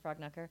 Dr.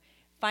 Frogknocker,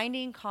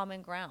 finding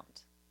common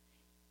ground.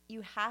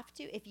 You have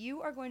to, if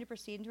you are going to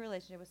proceed into a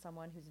relationship with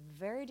someone who's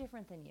very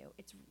different than you,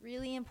 it's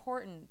really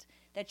important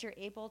that you're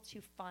able to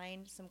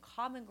find some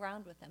common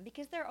ground with them,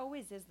 because there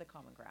always is the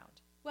common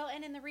ground. Well,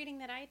 and in the reading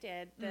that I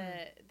did,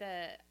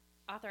 the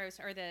author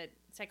or the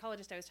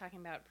psychologist I was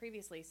talking about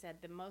previously said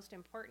the most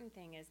important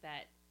thing is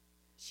that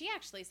she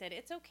actually said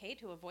it's okay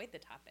to avoid the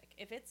topic.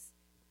 If it's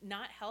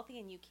not healthy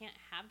and you can't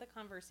have the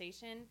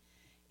conversation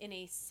in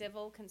a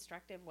civil,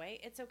 constructive way,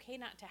 it's okay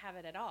not to have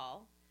it at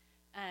all.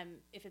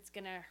 If it's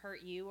going to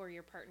hurt you or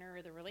your partner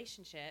or the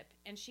relationship.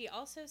 And she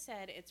also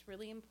said it's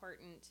really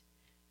important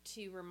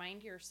to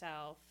remind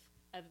yourself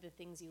of the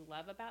things you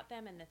love about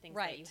them and the things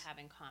that you have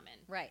in common.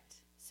 Right.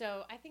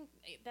 So I think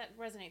that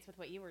resonates with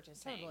what you were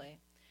just saying. Totally.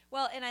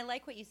 Well, and I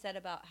like what you said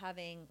about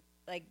having,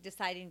 like,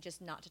 deciding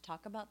just not to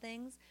talk about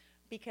things,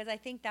 because I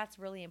think that's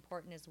really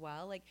important as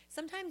well. Like,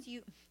 sometimes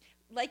you,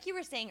 like you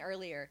were saying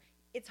earlier,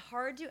 it's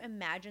hard to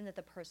imagine that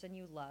the person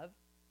you love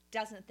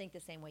doesn't think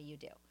the same way you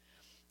do.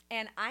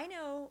 And I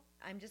know,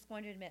 I'm just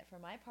going to admit for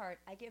my part,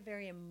 I get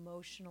very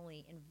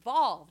emotionally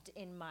involved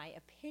in my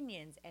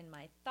opinions and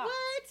my thoughts.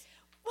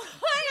 What?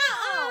 I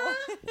know.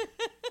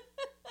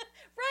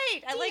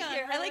 Right. I like Dionne,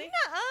 your, I like, really?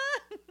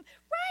 nuh-uh.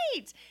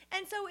 Right.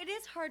 And so it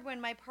is hard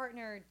when my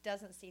partner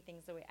doesn't see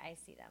things the way I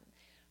see them.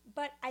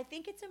 But I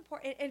think it's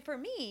important. And for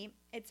me,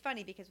 it's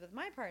funny because with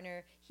my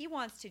partner, he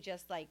wants to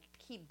just like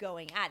keep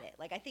going at it.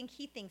 Like, I think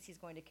he thinks he's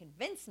going to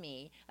convince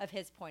me of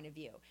his point of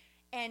view.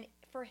 And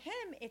for him,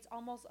 it's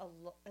almost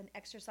an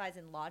exercise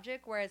in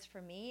logic, whereas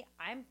for me,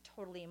 I'm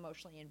totally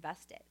emotionally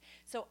invested.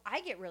 So I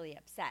get really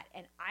upset,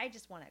 and I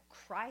just want to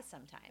cry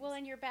sometimes. Well,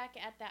 and you're back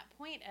at that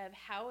point of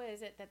how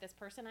is it that this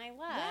person I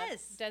love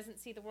doesn't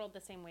see the world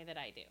the same way that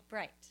I do?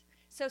 Right.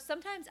 So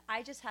sometimes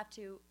I just have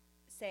to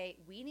say,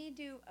 we need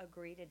to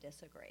agree to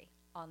disagree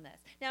on this.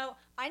 Now,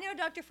 I know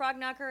Dr.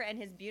 Frogknocker and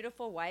his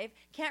beautiful wife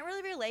can't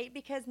really relate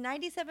because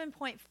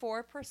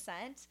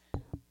 97.4%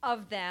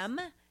 of them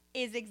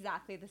is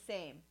exactly the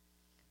same.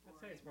 I'd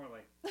say it's more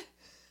like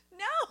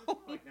No.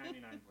 like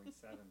 99.7%.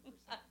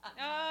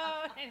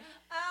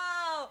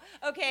 Oh,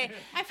 okay.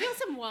 I feel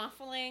some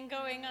waffling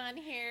going on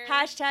here.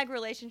 Hashtag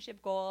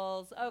relationship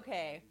goals.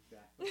 Okay.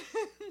 Exactly.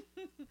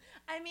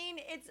 I mean,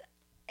 it's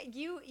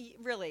you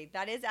really,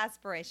 that is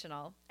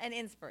aspirational and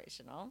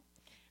inspirational.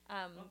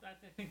 Well, I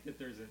think that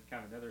there's a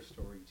kind of another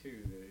story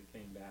too that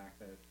came back,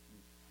 that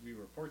we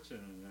were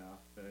fortunate enough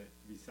that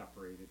we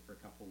separated for a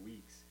couple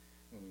weeks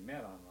when we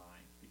met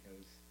online,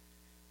 because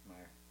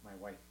my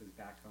wife was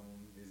back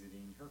home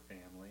visiting her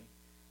family,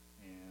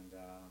 and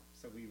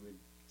so we would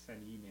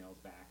send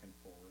emails back and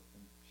forth,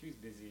 and she was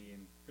busy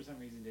and for some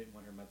reason didn't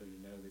want her mother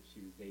to know that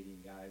she was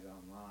dating guys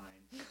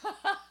online.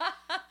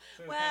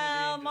 So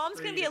Well, mom's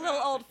going to be a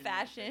little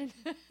old-fashioned.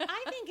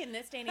 I think in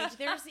this day and age,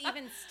 there's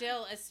even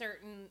still a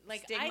certain,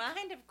 like, Stigma? I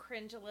kind of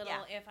cringe a little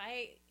if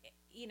I,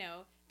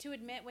 to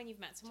admit when you've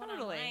met someone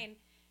online,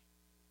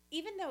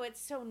 even though it's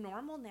so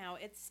normal now,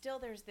 it's still,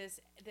 there's this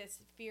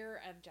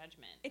fear of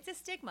judgment. It's a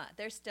stigma.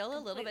 There's still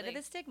a little bit of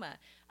a stigma.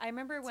 I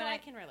remember when I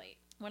can relate.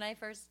 I'm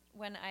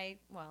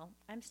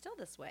still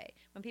this way.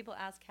 When people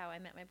ask how I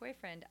met my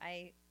boyfriend,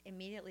 I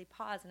immediately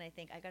pause and I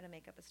think, I got to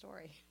make up a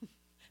story.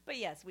 But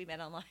yes, we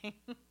met online.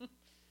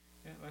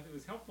 Yeah, well, it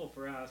was helpful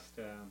for us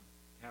to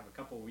have a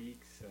couple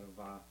weeks of,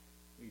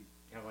 we'd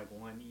have like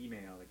one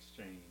email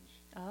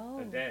exchange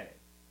a day.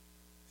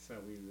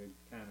 So we would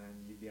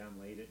you'd be on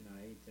late at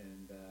night,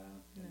 and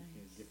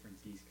different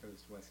East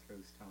Coast, West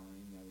Coast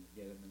time. I would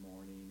get it in the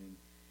morning, and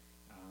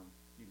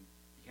you'd be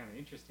kind of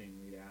interesting.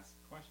 We'd ask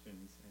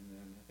questions, and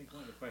then I think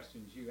one of the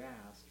questions you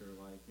asked are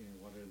like,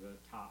 what are the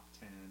top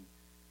 10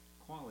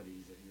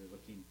 qualities that you're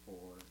looking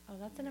for? Oh,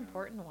 that's an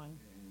important one.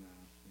 In a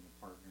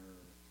partner.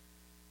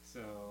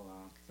 So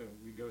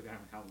we go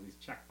down how these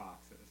check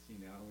boxes, we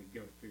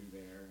go through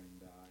there,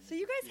 and so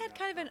you guys had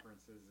kind of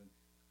preferences, and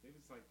it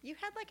was like you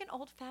had like an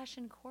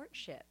old-fashioned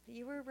courtship.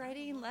 You were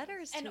writing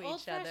letters to an each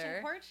old-fashioned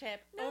other.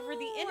 courtship No. over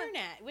the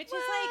internet, which is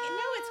like,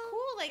 no, it's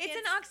cool. Like, it's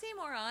an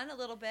oxymoron a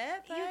little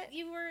bit, but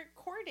you were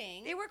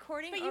courting. they were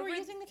courting, but you over were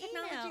using the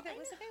technology email. that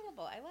was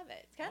available. I love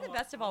it. It's kind of the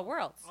best of all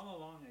worlds. All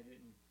along, I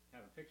didn't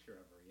have a picture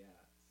of her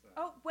yet. So.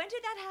 Oh, when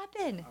did that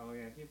happen? Oh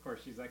yeah, of course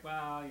she's like,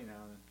 well,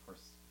 of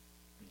course,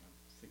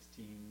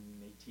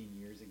 16, 18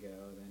 years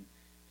ago, then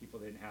people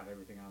didn't have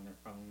everything on their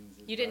phones.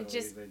 You didn't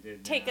just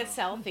take a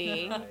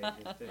selfie.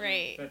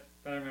 Right. But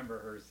I remember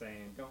her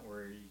saying, don't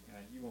worry,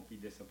 you won't be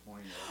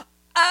disappointed.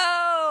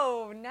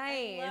 Oh,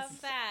 nice. I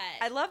love that.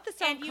 I love the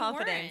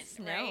self-confidence.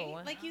 And you weren't,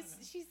 right? Like,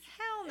 she's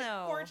hell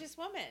no. a gorgeous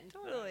woman.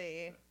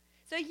 Totally.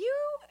 So you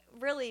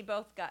really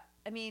both got,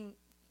 I don't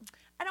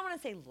want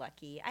to say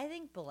lucky. I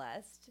think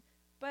blessed.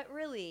 But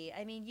really,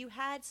 you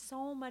had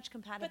so much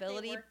compatibility.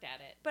 But they worked at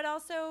it. But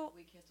also,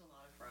 we kissed a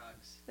lot of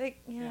frogs.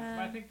 Like,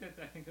 yeah. I think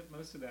that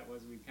most of that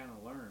was we kind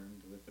of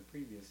learned with the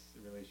previous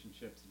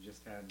relationships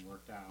just hadn't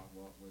worked out,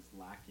 what was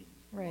lacking,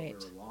 Right.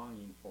 what we were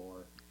longing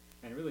for.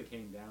 And it really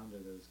came down to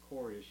those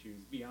core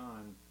issues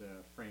beyond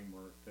the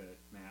framework that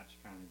Match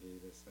kind of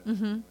gave us a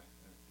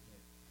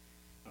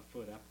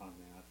foot up on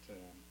that.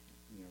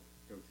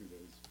 Go through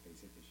those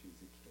basic issues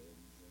of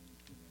kids and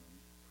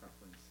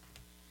preference.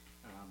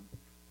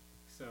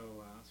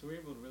 So we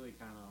were able to really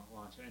kind of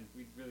launch, and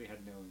we really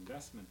had no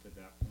investment at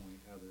that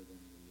point other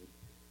than we had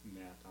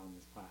met on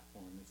this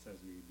platform that says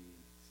we would be.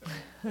 So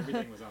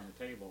everything was on the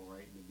table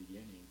right in the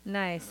beginning.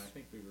 Nice. And I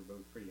think we were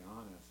both pretty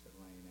honest at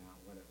laying out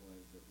what it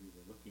was that we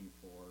were looking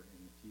for in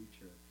the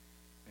future.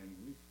 And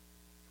we've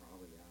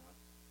probably got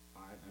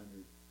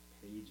 500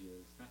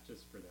 pages, not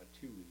just for that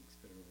 2 weeks,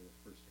 but over the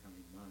first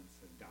coming months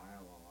of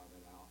dialogue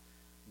about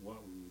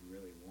what we would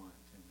really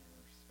want in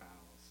our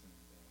spouse, and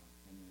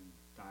then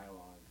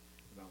dialogue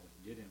about what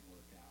didn't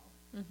work out,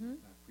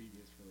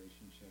 previous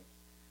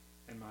relationships.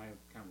 And my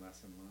kind of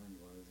lesson learned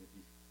was if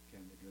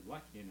you're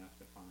lucky enough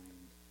to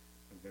find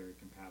a very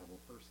compatible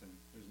person,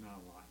 there's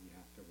not a lot you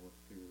have to work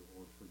through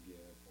or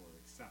forgive or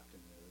accept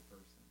in the other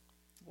person.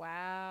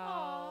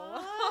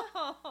 Wow.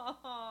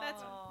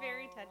 That's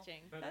very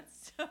touching.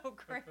 That's so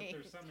great. But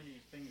there's so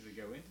many things that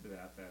go into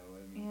that, though.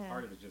 I mean,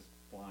 part of it is just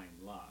blind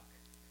luck.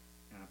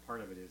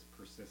 Part of it is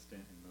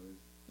persistence and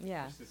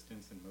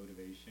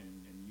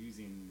motivation, and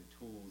using the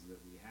tools that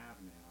we have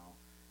now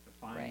to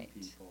find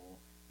people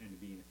and to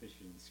be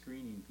efficient in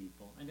screening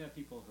people, and to have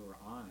people who are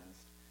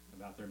honest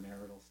about their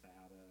marital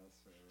status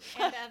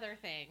and other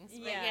things.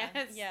 Yes.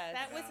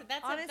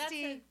 That's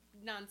honesty. a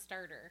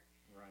non-starter.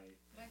 Right.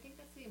 But I think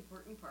that's the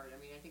important part.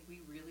 I mean, I think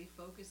we really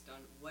focused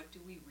on what do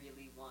we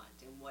really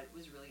want and what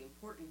was really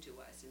important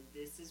to us, and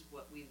this is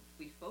what we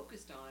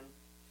focused on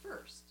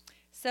first.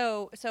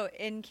 So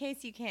in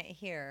case you can't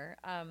hear,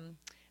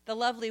 the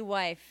lovely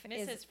wife,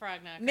 Mrs.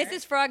 Frogknocker.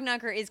 Mrs.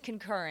 Frogknocker is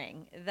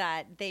concurring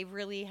that they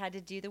really had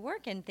to do the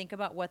work and think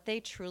about what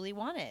they truly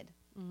wanted.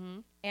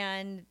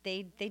 And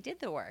they did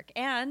the work,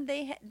 and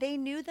they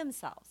knew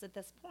themselves at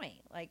this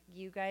point. Like,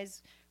 you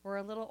guys were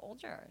a little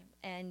older,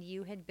 and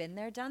you had been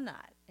there, done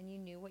that, and you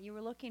knew what you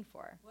were looking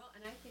for. Well,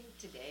 and I think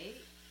today,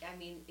 I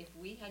mean, if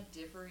we had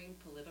differing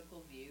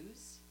political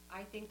views,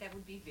 I think that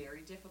would be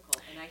very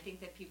difficult. And I think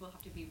that people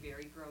have to be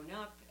very grown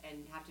up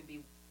and have to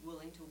be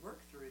willing to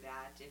work through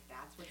that if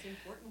that's what's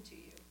important to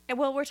you.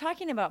 Well, we're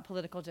talking about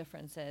political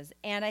differences,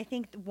 and I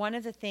think one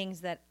of the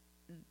things that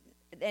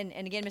and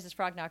again, Mrs.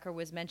 Frogknocker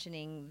was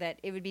mentioning that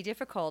it would be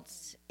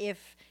difficult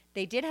if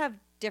they did have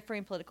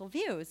differing political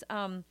views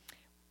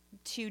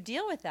to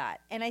deal with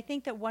that. And I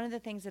think that one of the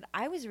things that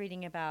I was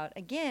reading about,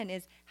 again,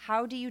 is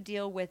how do you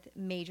deal with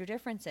major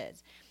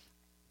differences?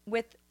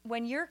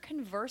 When you're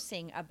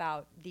conversing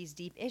about these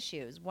deep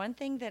issues, one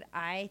thing that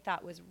I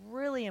thought was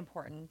really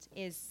important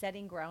is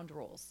setting ground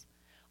rules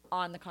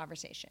on the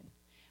conversation.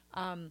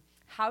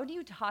 How do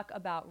you talk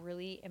about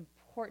really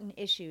important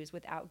issues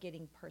without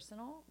getting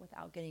personal,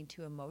 without getting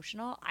too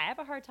emotional? I have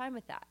a hard time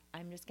with that.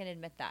 I'm just going to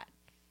admit that.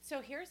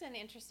 So here's an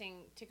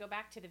interesting, to go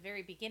back to the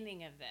very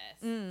beginning of this,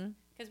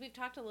 because we've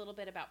talked a little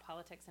bit about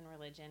politics and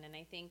religion, and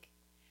I think,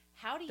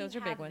 how do you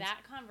have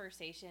that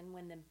conversation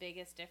when the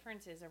biggest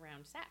difference is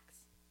around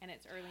sex? And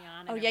it's early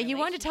on. Oh, yeah, you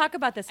want to talk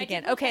about this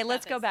again. Okay,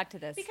 let's go back to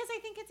this. Because I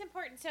think it's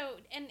important. So,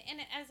 and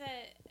as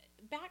a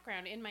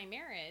background in my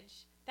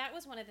marriage, that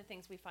was one of the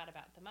things we fought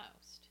about the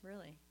most.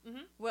 Really?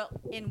 Mm-hmm. Well,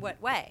 in what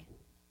way?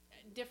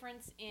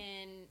 Difference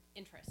in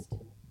interest.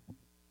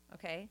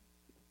 Okay.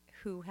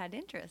 Who had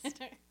interest? At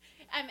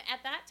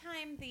that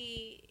time,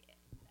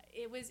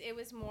 it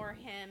was more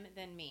him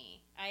than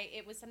me.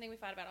 It was something we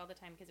fought about all the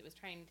time because it was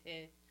trying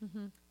to,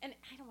 and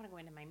I don't want to go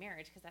into my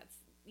marriage because that's,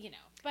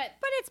 but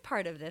it's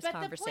part of this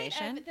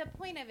conversation. The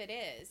point of it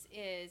is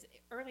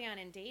early on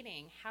in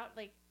dating, how,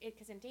 like,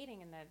 because in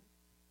dating in the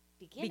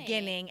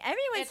beginning,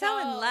 everyone's so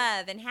in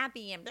love and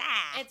happy and blah.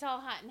 It's all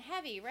hot and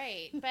heavy,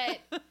 right?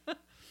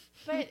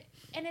 But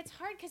and it's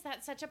hard because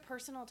that's such a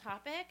personal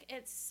topic.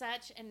 It's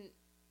such an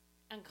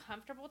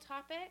uncomfortable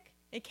topic.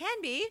 It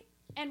can be.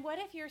 And what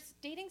if you're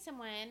dating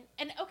someone?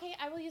 And okay,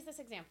 I will use this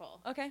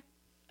example. Okay.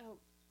 Oh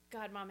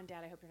God, Mom and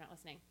Dad, I hope you're not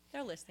listening.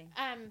 They're listening.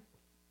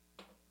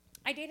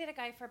 I dated a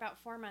guy for about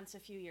 4 months a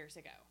few years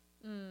ago.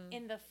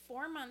 In the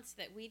 4 months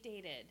that we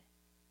dated,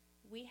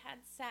 we had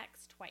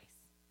sex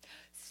twice.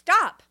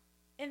 Stop.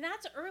 And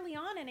that's early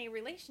on in a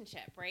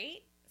relationship,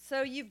 right?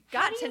 So you've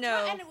got to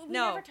know. And we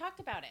never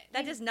talked about it.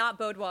 That does not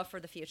bode well for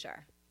the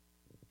future.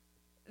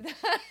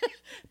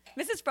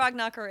 Mrs.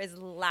 Frogknocker is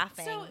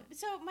laughing.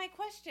 So my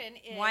question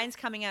is, wine's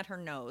coming out her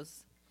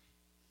nose.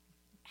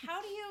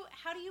 How do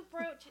you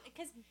broach?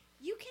 Because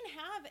you can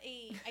have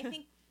I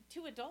think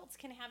two adults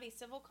can have a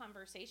civil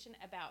conversation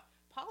about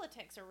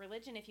politics or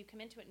religion if you come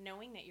into it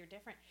knowing that you're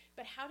different.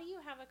 But how do you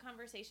have a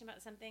conversation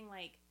about something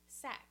like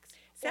sex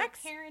or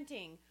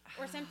parenting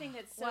or something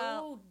that's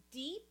so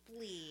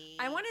deeply...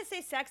 I want to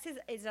say sex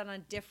is on a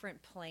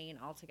different plane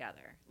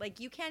altogether. Like,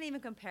 you can't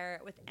even compare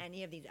it with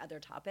any of these other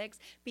topics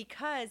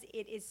because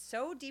it is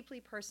so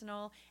deeply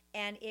personal,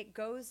 and it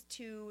goes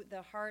to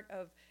the heart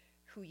of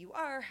who you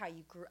are, how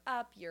you grew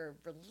up, your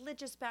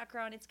religious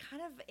background. It's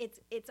kind of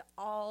it's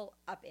all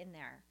up in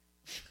there,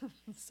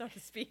 so to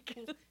speak.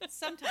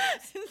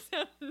 Sometimes.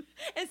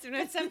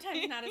 But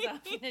Sometimes not as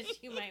often as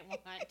you might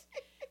want.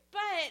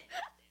 But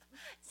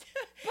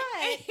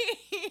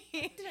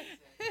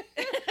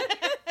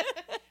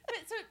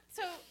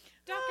so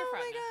Dr. Oh my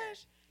Frogknocker,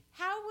 gosh.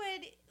 how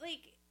would,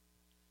 like,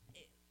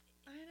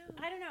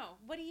 I I don't know.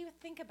 What do you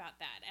think about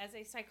that as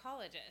a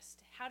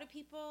psychologist? How do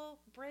people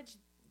bridge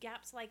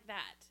gaps like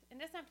that? And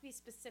it doesn't have to be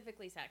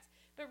specifically sex,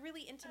 but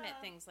really intimate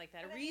things like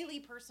that,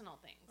 really personal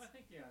things. Well, I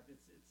think,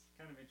 it's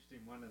kind of interesting.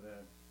 One of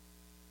the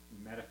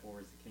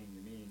metaphors that came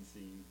to me in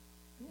seeing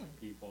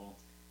people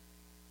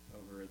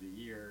over the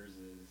years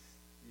is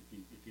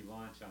if you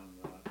launch on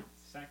the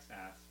sex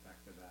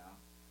aspect of that.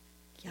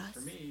 Yes.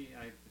 For me,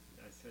 I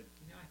said,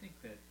 I think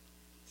that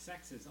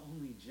sex is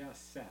only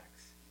just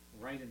sex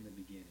right in the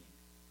beginning.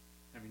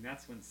 I mean,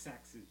 that's when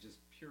sex is just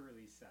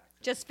purely sex.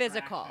 It's Just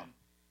physical. attraction,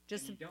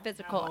 Just and you don't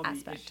physical have all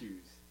aspect. the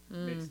issues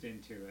mixed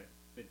into it.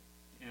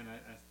 And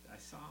I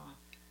saw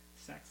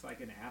sex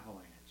like an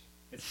avalanche.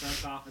 It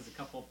starts off as a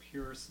couple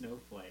pure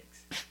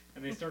snowflakes,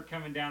 and they start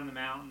coming down the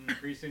mountain.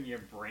 Pretty soon you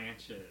have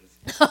branches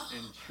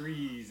and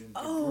trees and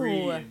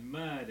debris and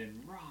mud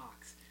and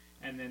rocks,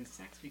 and then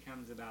sex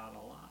becomes about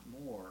a lot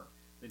more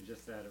than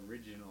just that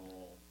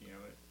original,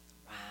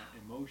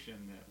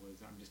 emotion that was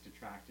I'm just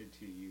attracted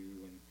to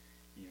you and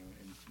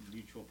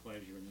mutual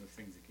pleasure and those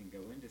things that can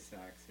go into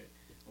sex.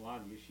 A lot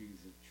of the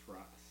issues of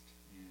trust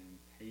and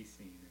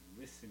pacing and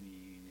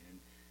listening and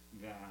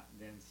that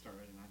then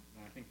started.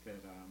 And I think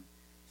that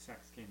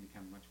sex can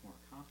become much more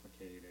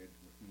complicated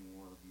with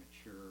more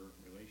mature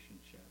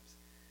relationships.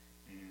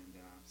 And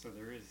so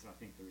there's that.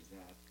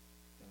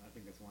 I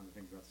think that's one of the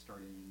things about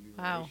starting a new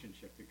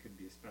relationship that could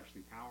be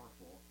especially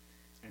powerful.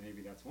 And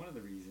maybe that's one of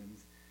the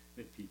reasons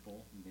that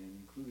people, men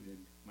included,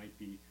 might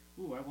be,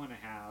 I want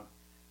to have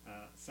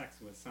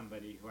sex with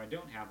somebody who I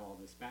don't have all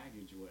this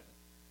baggage with.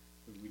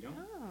 We don't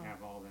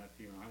have all that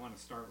feeling. I want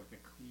to start with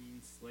a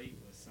clean slate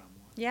with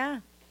someone. Yeah.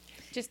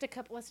 Just a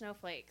couple of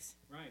snowflakes.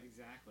 Right,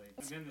 exactly.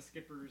 And then the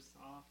skipper's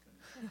off.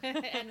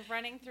 And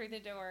running through the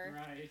door.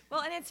 Right.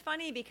 Well, and it's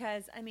funny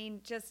because,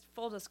 just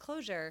full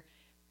disclosure,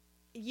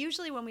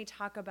 usually when we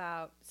talk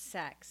about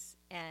sex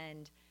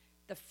and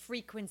the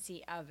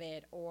frequency of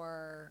it,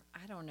 or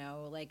I don't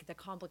know, like the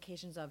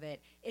complications of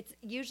it, it's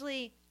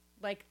usually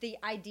like the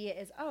idea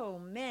is,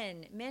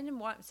 men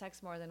want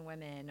sex more than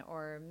women,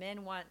 or men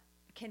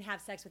can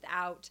have sex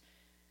without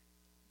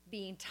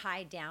being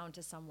tied down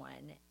to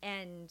someone.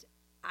 And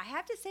I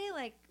have to say,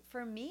 like,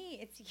 for me,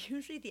 it's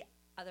usually the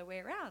other way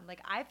around. Like,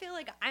 I feel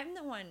like I'm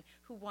the one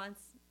who wants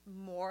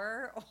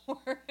more,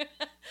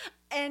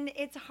 and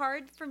it's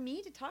hard for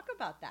me to talk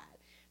about that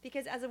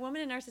because as a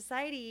woman in our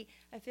society,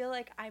 I feel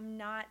like I'm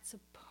not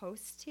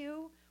supposed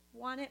to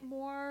want it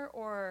more,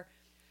 or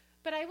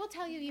But I will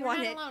tell you, you're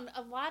not alone.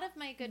 A lot of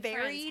my good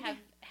friends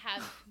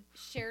have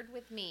shared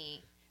with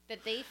me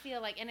that they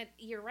feel like, and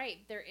you're right,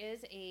 there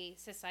is a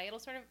societal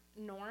sort of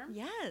norm.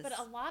 Yes. But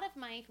a lot of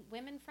my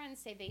women friends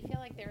say they feel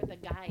like they're the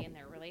guy in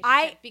their relationship.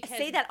 I because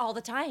say that all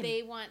the time.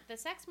 They want the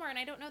sex more, and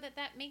I don't know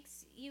that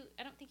makes you.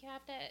 I don't think you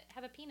have to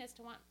have a penis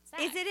to want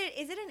sex. Is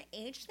it an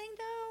age thing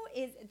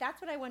though?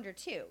 That's what I wonder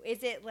too.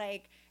 Is it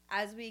like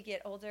as we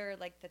get older,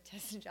 like the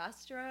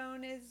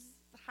testosterone is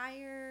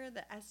higher,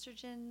 the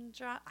estrogen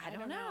drop? I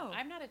don't know.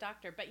 I'm not a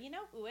doctor, but you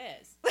know who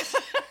is?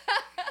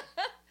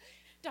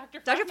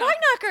 Dr.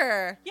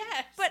 Frogknocker.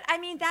 Yes. But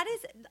that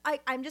is,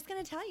 I'm just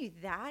going to tell you,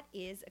 that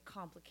is a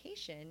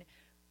complication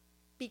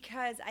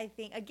because I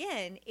think,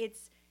 again,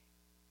 it's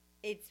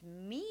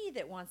me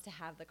that wants to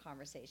have the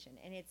conversation.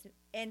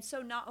 And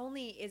so not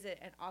only is it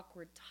an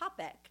awkward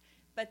topic,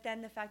 but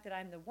then the fact that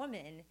I'm the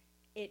woman,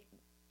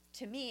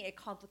 to me, it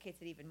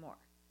complicates it even more.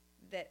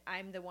 That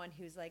I'm the one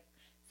who's like,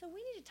 so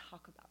we need to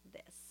talk about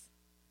this.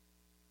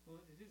 Well,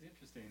 it is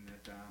interesting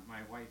that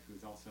my wife,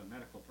 who's also a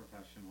medical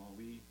professional,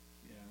 we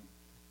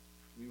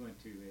went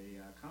to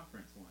a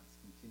conference once,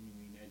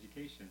 continuing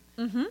education,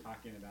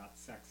 talking about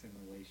sex and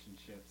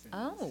relationships in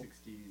the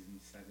 60s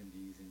and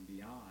 70s and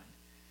beyond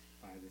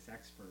by this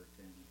expert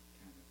in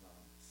kind of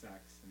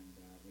sex and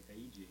with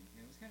aging.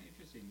 And it was kind of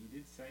interesting. You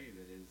did say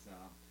that as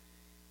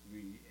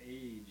we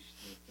age,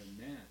 that the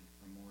men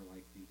are more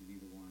likely to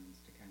be the ones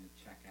to kind of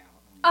check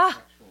out on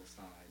the sexual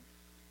side.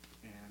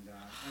 And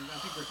I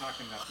think we're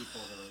talking about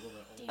people that are a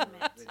little bit older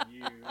than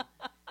you.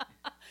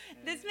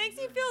 This makes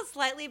me feel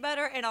slightly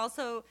better and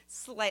also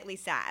slightly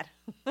sad.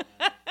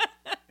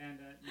 And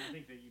I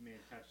think that you may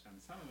have touched on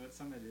some of it.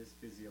 Some of it is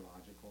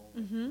physiological.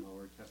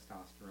 Lower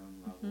testosterone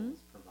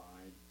levels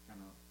provide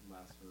kind of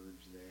less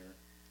urge there.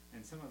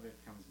 And some of it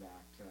comes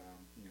back to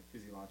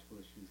physiological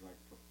issues like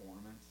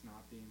performance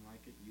not being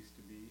like it used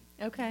to be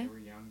when they were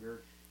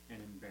younger,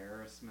 and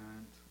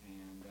embarrassment,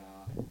 and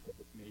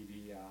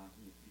maybe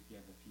if you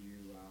have a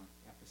few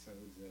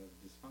episodes of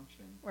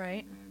dysfunction.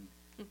 Right. And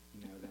then,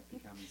 that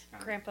becomes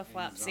kind Grandpa of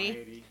Flopsy.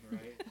 anxiety,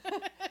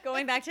 right?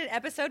 Going back to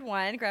episode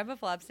 1, Grandpa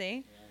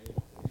Flopsy.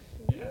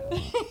 Right. Yeah.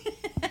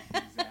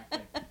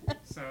 Exactly.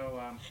 So.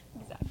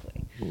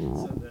 Exactly.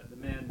 So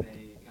the men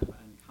may kind of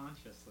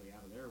unconsciously,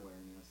 out of their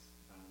awareness,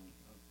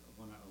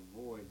 want to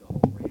avoid the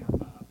whole ramp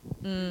up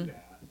through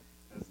that.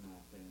 Does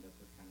not end up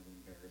with kind of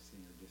embarrassing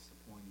or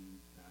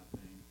disappointing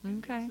thing.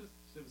 And Okay.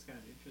 it was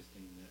kind of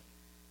interesting that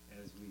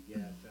as we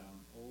get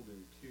older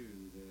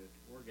too, the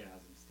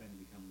orgasms tend to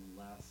become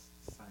less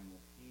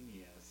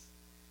simultaneous,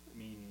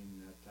 meaning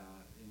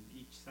that in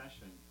each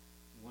session,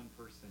 one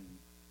person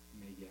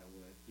may get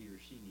what he or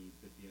she needs,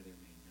 but the other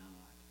may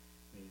not.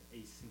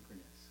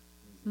 Asynchronous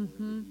is the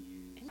word that you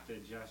use. To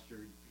adjust your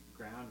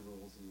ground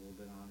rules a little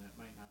bit on it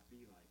might not be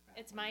like that.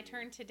 It's my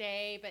turn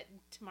today, but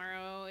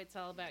tomorrow it's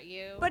all about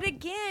you. But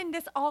again,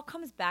 this all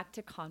comes back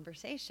to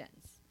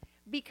conversations,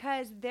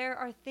 because there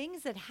are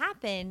things that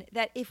happen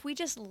that if we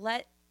just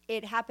let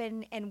it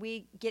happen and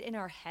we get in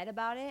our head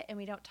about it and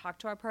we don't talk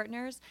to our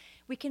partners,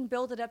 we can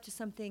build it up to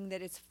something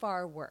that is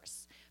far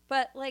worse.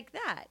 But like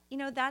that,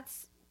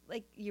 that's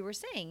like you were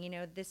saying,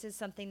 this is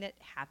something that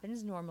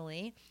happens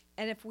normally.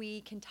 And if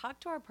we can talk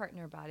to our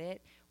partner about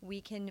it, we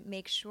can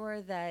make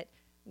sure that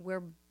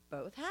we're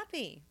both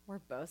happy. We're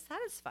both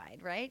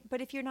satisfied, right?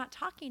 But if you're not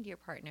talking to your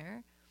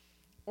partner,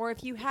 or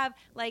if you have,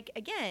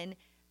 again,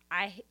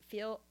 I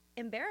feel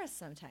embarrassed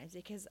sometimes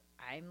because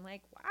I'm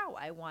like, wow,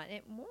 I want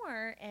it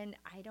more, and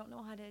I don't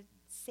know how to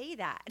say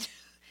that.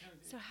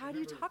 So how do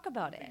you talk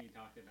about it? You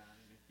talked about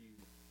it. If you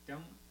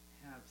don't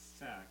have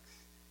sex,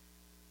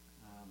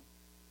 I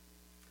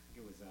think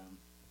it was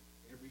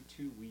every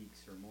 2 weeks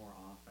or more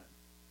often.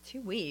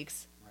 2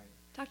 weeks? Right.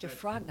 Dr. But,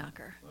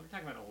 Frogknocker. Well, we're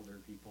talking about older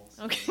people,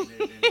 so Okay. they've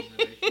been in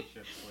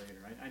relationships later.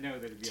 I know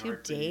that it'd be 2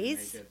 hard for you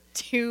days? to make it.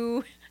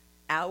 2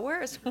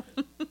 hours? But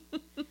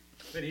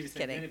he was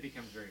saying Kidding. then it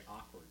becomes very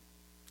awkward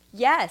to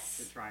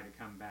Yes. try to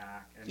come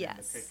back and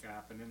Yes. then to pick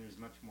up, and then there's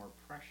much more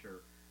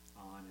pressure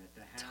on it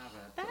to have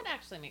it. that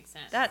actually makes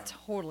sense. That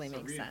totally so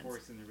makes sense.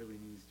 reinforcing there really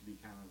needs to be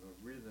kind of a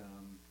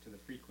rhythm to the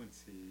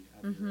frequency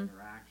of your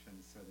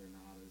interactions, so they're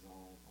not as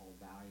all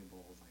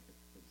valuable as like if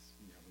it was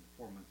with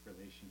a 4-month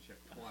relationship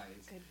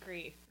twice. Good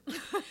grief.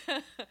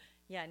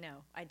 Yeah,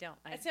 no, I don't.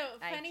 So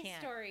I funny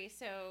can't. story.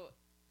 So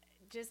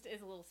just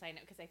as a little side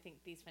note, because I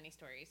think these funny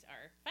stories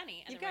are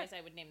funny. You Otherwise, got-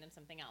 I would name them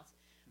something else.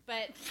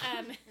 But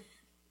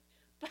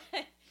but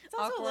it's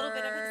also a little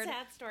bit of a Awkward.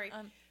 sad story.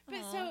 But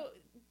aw. so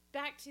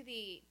back to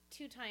the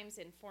 2 times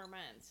in 4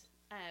 months.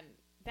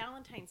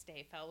 Valentine's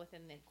Day fell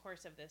within the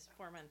course of this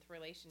 4-month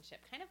relationship,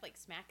 kind of like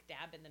smack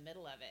dab in the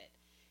middle of it.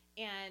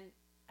 And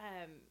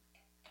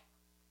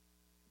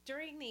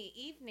during the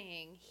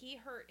evening, he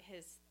hurt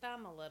his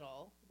thumb a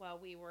little while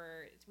we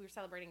were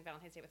celebrating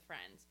Valentine's Day with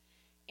friends.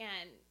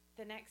 And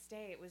the next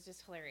day, it was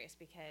just hilarious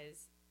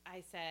because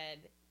I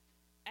said,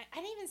 I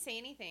didn't even say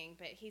anything,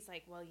 but he's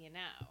like, well,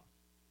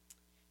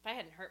 if I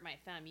hadn't hurt my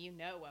thumb,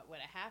 what would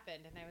have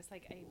happened. And I was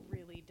like, I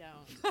really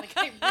don't. Like,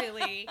 I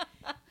really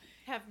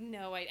have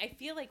no idea. I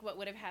feel like what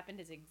would have happened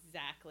is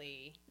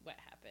exactly what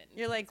happened.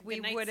 You're like, Good we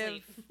night's would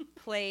have sleep.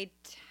 played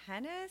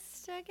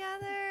tennis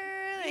together?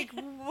 Like,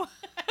 what?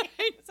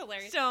 It's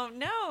hilarious. Don't It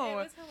know.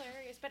 was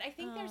hilarious. But I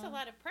think there's a Aw.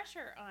 lot of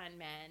pressure on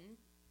men,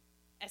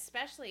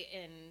 especially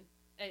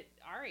at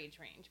our age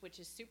range, which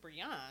is super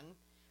young.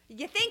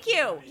 Yeah, thank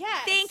you.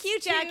 Yes, Thank you,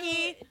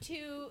 Jackie.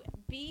 To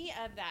be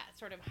of that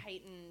sort of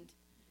heightened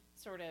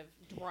sort of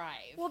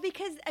drive. Well,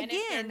 because again, and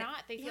if they're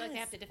not, they feel like they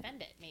yes. have to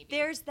defend it, maybe.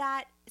 There's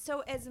that.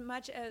 So as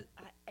much as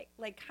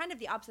kind of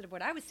the opposite of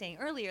what I was saying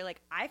earlier,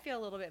 like I feel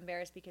a little bit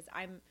embarrassed because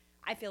I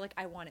feel like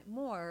I want it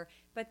more,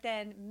 but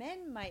then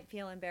men might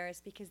feel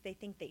embarrassed because they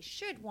think they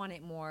should want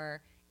it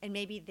more, and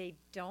maybe they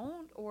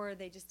don't, or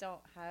they just don't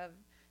have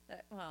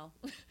that. Well,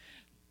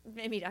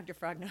 maybe Dr.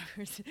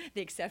 Frognocker's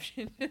the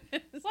exception.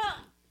 Well,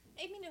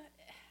 I mean,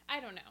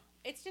 I don't know.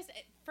 It's just,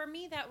 for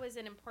me, that was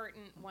an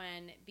important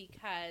one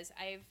because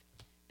I've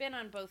been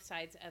on both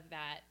sides of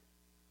that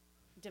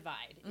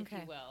divide, if you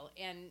Okay. will.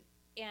 And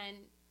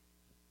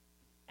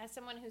as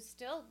someone who's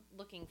still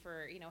looking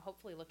for,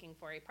 hopefully looking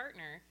for a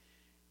partner,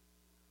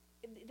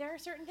 there are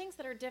certain things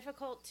that are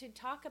difficult to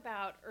talk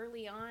about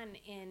early on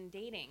in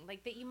dating,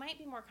 like that you might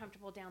be more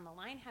comfortable down the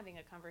line having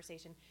a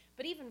conversation,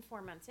 but even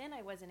 4 months in,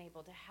 I wasn't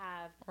able to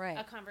have Right.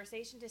 a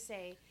conversation to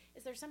say,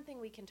 is there something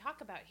we can talk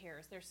about here?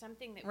 Is there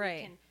something that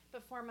Right. we can,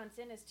 but 4 months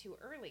in is too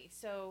early.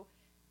 So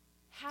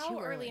how Too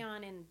early early.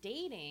 on in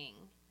dating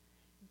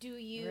do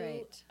you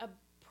Right.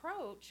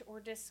 approach or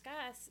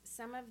discuss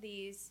some of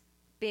these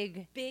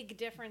Big big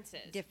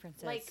differences?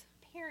 differences. Like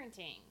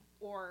parenting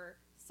or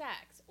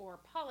sex or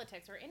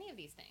politics or any of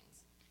these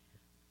things.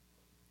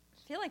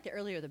 I feel like the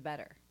earlier the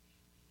better.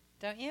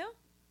 Don't you?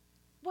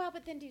 Well,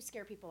 but then do you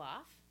scare people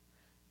off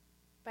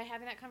by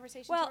having that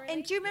conversation Well, too early?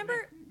 and do you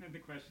remember? Then the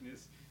question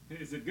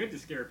is it good to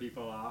scare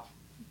people off?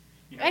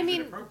 I is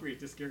mean- it appropriate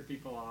to scare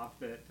people off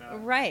that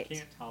Right.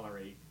 can't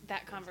tolerate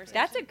that conversation?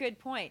 That's a good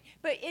point.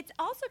 But it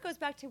also goes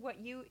back to what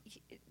you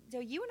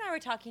and I were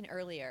talking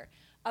earlier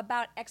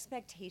about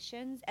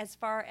expectations as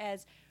far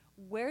as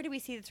where do we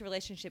see this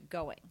relationship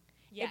going?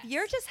 Yes. If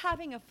you're just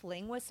having a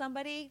fling with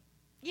somebody,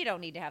 you don't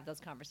need to have those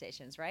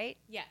conversations, right?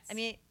 Yes. I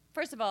mean,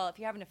 first of all, if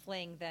you're having a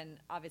fling, then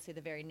obviously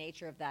the very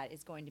nature of that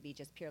is going to be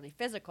just purely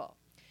physical.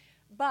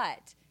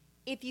 But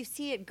if you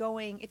see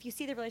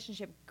the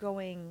relationship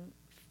going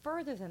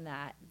further than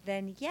that,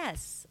 then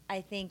yes,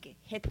 I think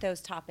hit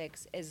those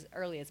topics as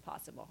early as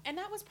possible. And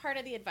that was part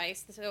of the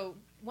advice. So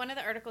one of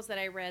the articles that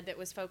I read that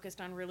was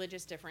focused on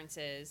religious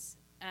differences,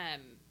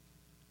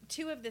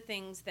 two of the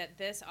things that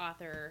this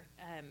author,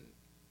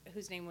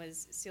 whose name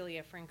was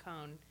Celia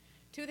Francone,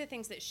 two of the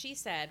things that she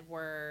said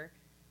were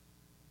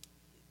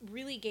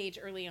really gauge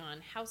early on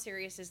how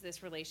serious is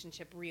this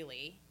relationship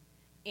really,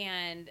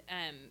 and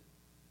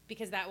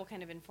because that will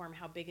kind of inform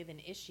how big of an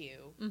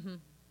issue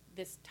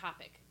this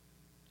topic,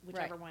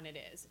 whichever one it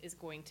is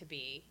going to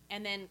be.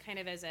 And then kind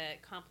of as a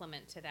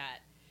complement to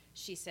that,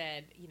 she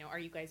said, are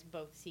you guys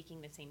both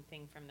seeking the same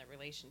thing from the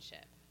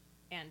relationship?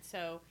 And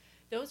so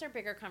those are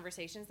bigger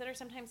conversations that are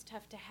sometimes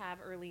tough to have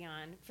early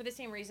on for the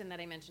same reason that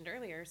I mentioned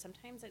earlier.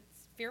 Sometimes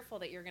it's fearful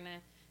that you're going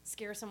to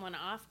scare someone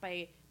off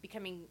by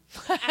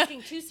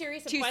asking too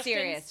serious of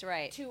questions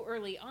too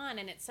early on.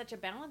 And it's such a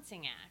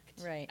balancing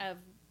act of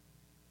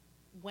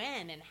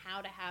when and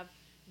how to have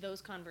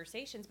those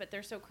conversations, but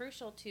they're so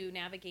crucial to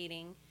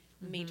navigating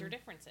major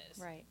differences.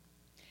 Right.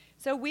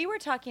 So we were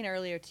talking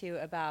earlier too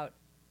about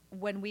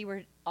when we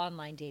were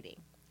online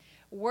dating.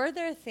 Were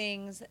there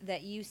things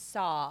that you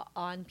saw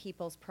on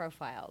people's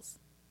profiles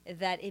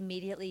that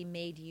immediately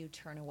made you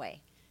turn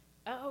away?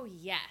 Oh,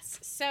 yes.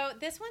 So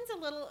this one's a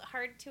little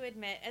hard to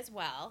admit as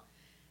well.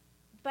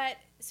 But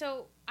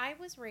so I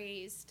was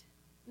raised,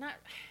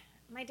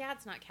 my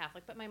dad's not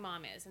Catholic, but my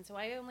mom is. And so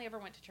I only ever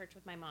went to church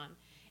with my mom.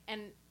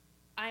 And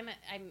I'm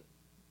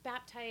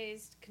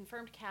baptized,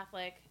 confirmed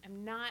Catholic.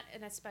 I'm not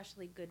an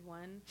especially good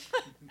one.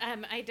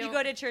 I don't. You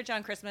go to church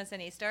on Christmas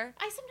and Easter?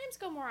 I sometimes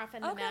go more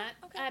often than that.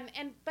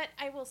 Okay. But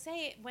I will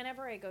say,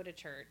 whenever I go to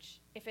church,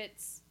 if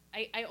it's,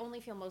 I only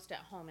feel most at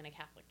home in a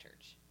Catholic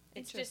church.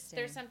 It's just,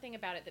 there's something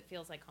about it that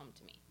feels like home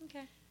to me.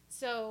 Okay.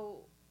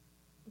 So,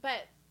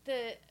 but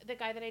the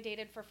guy that I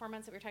dated for 4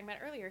 months that we were talking about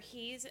earlier,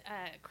 he's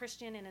a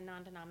Christian in a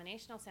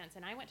non-denominational sense,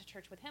 and I went to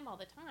church with him all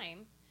the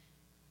time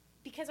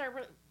because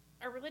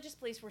our religious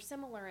beliefs were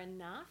similar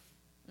enough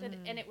that,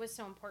 and it was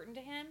so important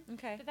to him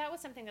that was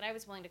something that I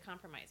was willing to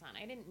compromise on.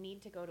 I didn't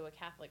need to go to a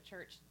Catholic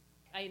church.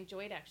 I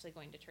enjoyed actually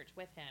going to church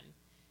with him.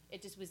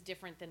 It just was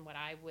different than what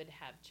I would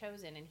have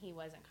chosen, and he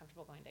wasn't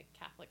comfortable going to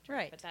Catholic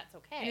church, but that's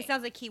okay. And it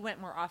sounds like he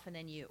went more often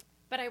than you.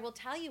 But I will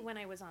tell you, when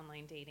I was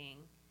online dating,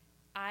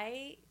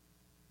 I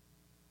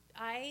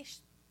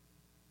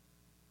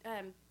don't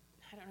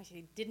know if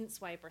you didn't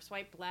swipe or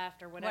swiped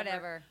left or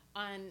whatever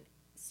on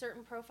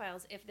certain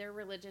profiles if their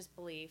religious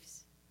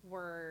beliefs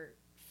were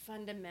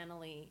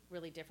fundamentally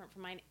really different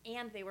from mine,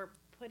 and they were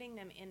putting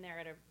them in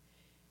there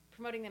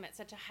promoting them at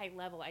such a high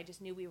level. I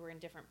just knew we were in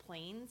different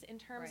planes in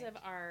terms of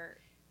our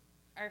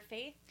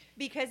faith.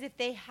 Because if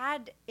they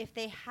had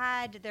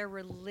their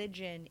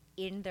religion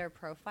in their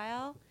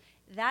profile,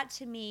 that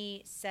to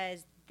me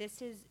says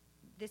this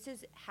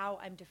is how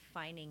I'm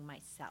defining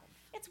myself.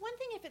 It's one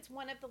thing if it's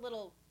one of the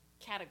little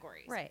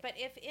categories. Right. But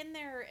if in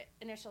their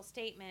initial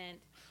statement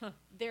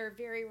they're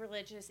very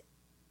religious,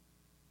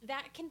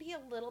 that can be a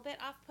little bit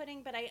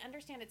off-putting, but I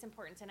understand its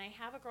importance. And I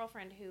have a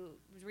girlfriend who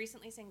was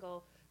recently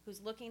single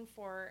who's looking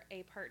for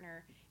a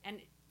partner,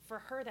 and for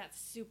her that's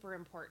super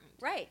important.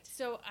 Right.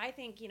 So I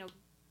think,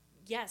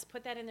 yes,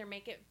 put that in there,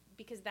 make it,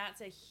 because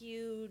that's a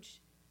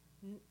huge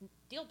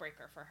deal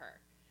breaker for her.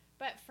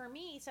 But for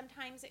me,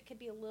 sometimes it could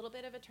be a little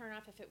bit of a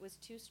turnoff if it was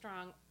too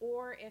strong,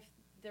 or if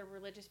their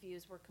religious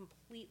views were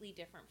completely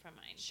different from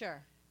mine.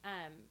 Sure.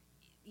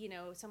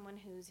 Someone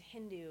who's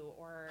Hindu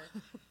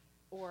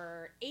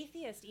or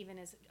atheist even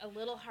is a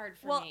little hard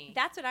for me. Well,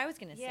 that's what I was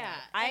going to say.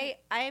 Yeah.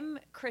 I'm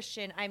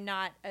Christian. I'm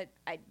not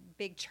a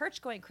big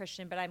church-going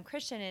Christian, but I'm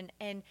Christian,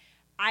 and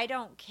I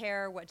don't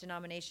care what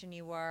denomination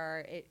you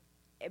are.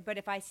 But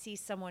if I see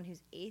someone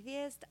who's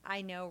atheist,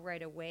 I know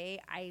right away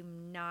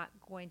I'm not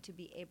going to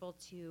be able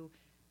to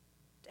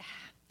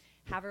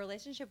have a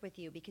relationship with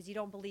you because you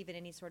don't believe in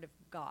any sort of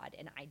God,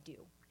 and I do.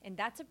 And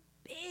that's a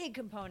big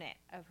component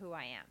of who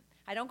I am.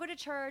 I don't go to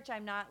church.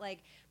 I'm not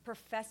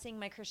professing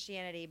my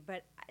Christianity,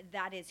 but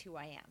that is who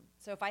I am.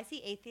 So if I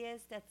see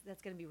atheists,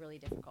 that's going to be really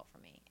difficult for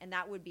me, and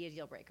that would be a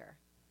deal breaker.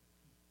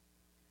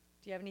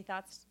 Do you have any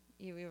thoughts?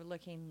 You were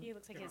looking. He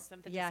looks like he has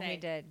something yeah, to say. he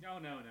did. No.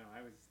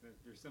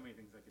 There's so many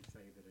things I could say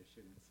that I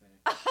shouldn't say.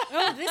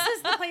 Oh, this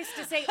is the place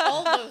to say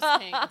all those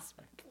things.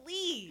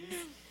 Please.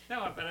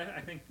 No, but I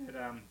think that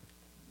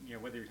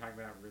whether you're talking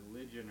about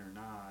religion or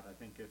not, I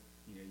think if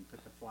you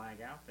put the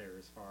flag out there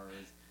as far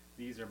as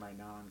these are my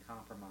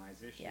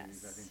non-compromise issues,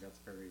 Yes. I think that's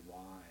very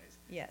wise.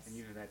 Yes. And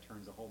even if that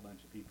turns a whole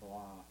bunch of people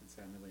off and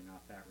say I'm really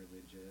not that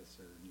religious,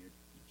 or you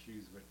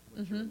choose what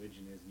your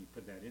religion is and you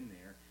put that in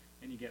there,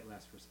 and you get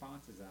less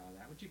responses out of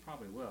that, which you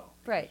probably will.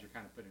 Right. Because you're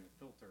kind of putting a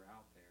filter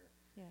out there.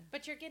 Yeah.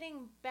 But you're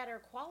getting better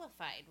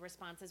qualified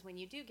responses when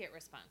you do get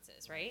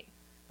responses, right?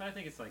 But I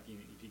think it's like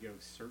if you go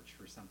search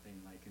for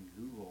something like in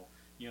Google,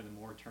 the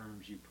more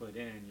terms you put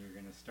in, you're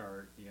going to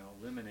start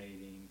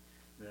eliminating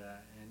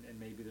and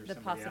maybe there's the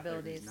somebody out there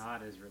possibilities. who's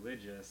not as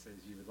religious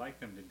as you would like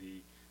them to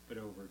be, but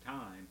over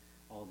time,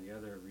 all the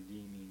other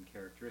redeeming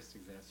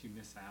characteristics that you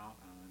miss out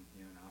on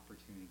an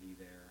opportunity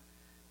there.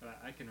 But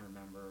I can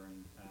remember,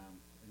 and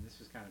this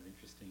was kind of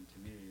interesting to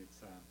me.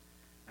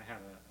 I had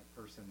a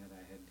person that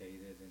I had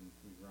dated, and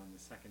we were on the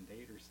second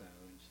date or so,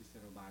 and she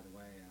said, "Oh, by the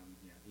way, I'm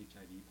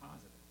HIV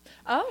positive."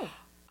 Oh, I had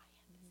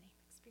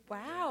the same experience.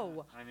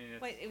 wow. Yeah, I mean,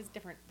 Wait, it was a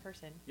different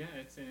person. yeah,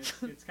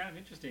 it's kind of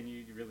interesting.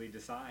 You really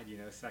decide,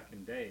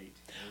 second date.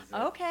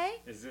 Okay.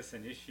 Is this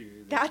an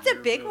issue that That's a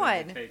you're big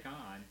willing to one. take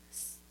on?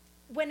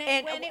 When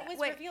And, it was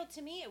wait. revealed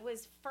to me, it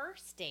was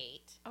first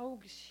date, Oh,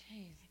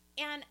 jeez.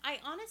 and I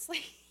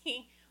honestly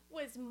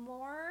was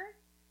more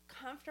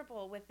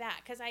comfortable with that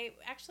because I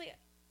actually,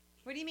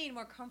 What do you mean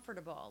more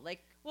comfortable?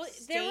 Like, well,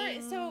 there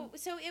were staying-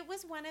 so it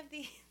was one of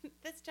the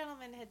this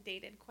gentleman had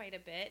dated quite a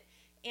bit,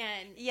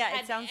 and Yeah, it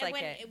had, sounds and like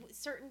when it.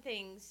 certain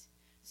things.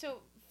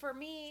 So for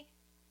me,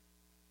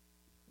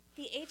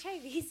 the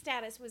HIV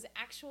status was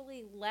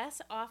actually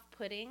less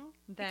off-putting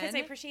because I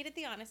Then? appreciated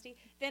the honesty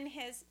than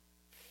his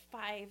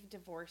 5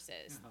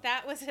 divorces. Uh-huh.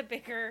 That was a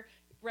bigger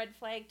red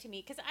flag to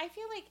me because I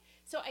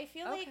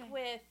feel Okay. like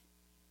with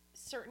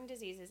certain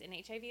diseases, and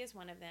HIV is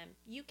one of them,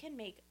 you can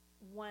make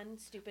one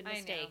stupid I know.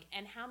 mistake,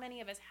 and how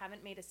many of us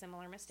haven't made a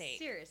similar mistake?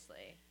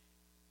 Seriously.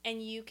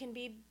 And you can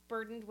be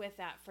burdened with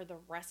that for the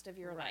rest of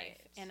your life.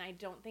 Right. And I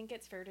don't think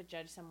it's fair to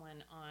judge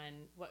someone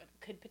on what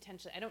could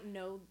potentially, I don't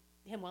know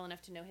him well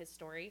enough to know his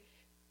story,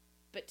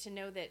 but to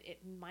know that it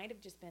might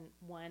have just been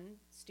one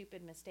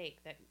stupid mistake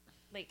that,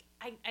 like,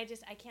 I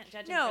can't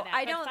judge him No, for that.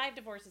 I But don't- 5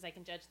 divorces, I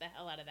can judge the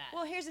hell out of that.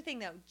 Well, here's the thing,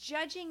 though.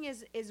 Judging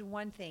is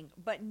one thing,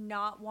 but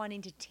not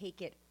wanting to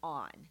take it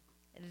on,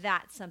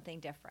 that's something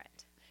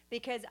different.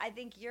 Because I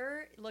think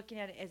you're looking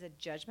at it as a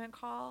judgment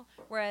call,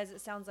 whereas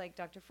it sounds like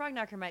Dr.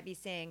 Frogknocker might be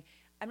saying,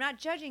 I'm not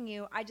judging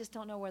you, I just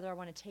don't know whether I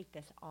want to take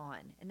this on.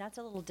 And that's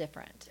a little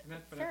different.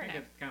 But Fair I think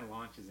enough. it kind of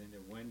launches into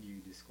when do you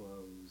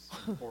disclose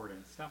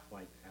important stuff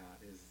like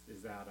that?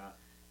 Is that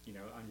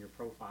on your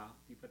profile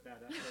you put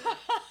that up there?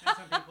 And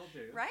some people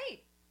do. Right.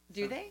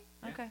 Do Some- they?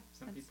 Yeah, Okay.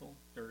 Some That's- people,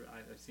 or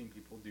I've seen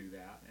people do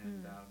that,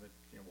 and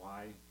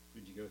why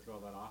would you go through all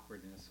that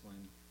awkwardness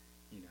when,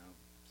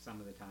 some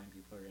of the time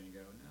people are going to go,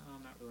 no,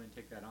 I'm not willing to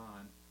take that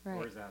on. Right.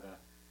 Or is that a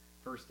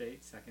first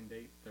date, second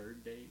date,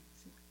 third date?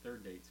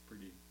 Third date's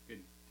pretty good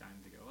time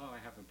to go, oh, I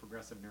have a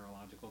progressive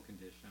neurological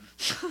condition,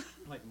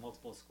 like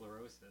multiple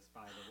sclerosis,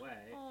 by the way.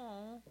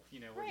 Oh.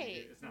 Where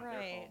Right, it's not right.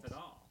 their fault at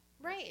all.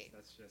 Right.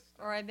 That's just.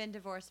 Or I've been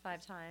divorced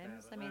 5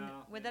 times. I mean,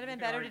 well, would that have you been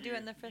could better to do argue- it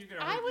in the you fifth? could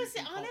I argue was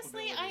some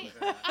honestly, culpability with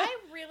that.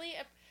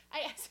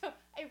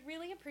 I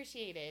really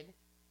appreciated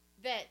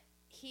that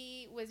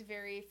he was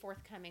very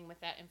forthcoming with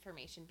that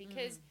information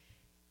because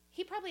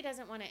he probably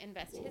doesn't want to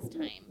invest his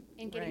time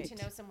in getting to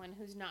Right. know someone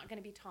who's not going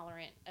to be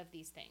tolerant of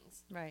these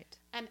things. Right.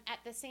 At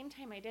the same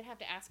time, I did have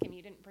to ask him,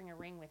 you didn't bring a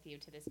ring with you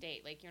to this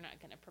date. Like, you're not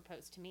going to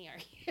propose to me, are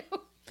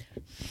you?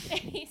 And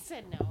he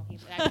said no.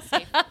 I was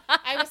safe.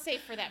 I was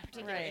safe for that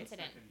particular Right.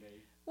 incident. Second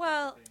date.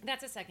 Well,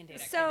 That's a second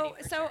date So,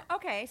 activity for sure.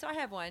 okay, so I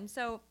have one.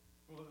 So,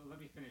 Well, let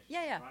me finish.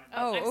 Yeah. my-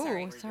 Oh, I'm sorry. before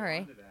we go sorry.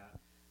 on to that.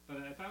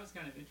 But I thought it was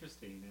kind of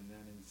interesting, and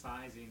then in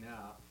sizing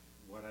up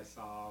what I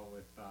saw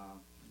with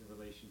the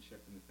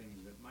relationship and the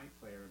things that might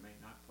play or might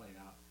not play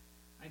out,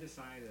 I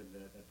decided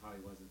that that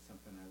probably wasn't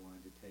something I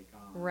wanted to take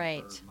on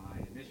Right. for my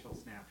initial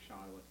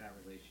snapshot of what that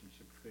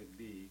relationship could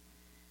be.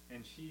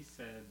 And she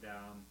said,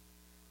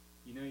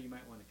 you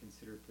might want to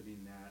consider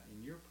putting that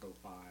in your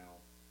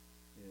profile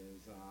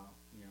is,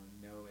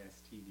 no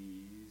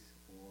STDs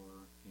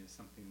or,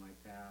 something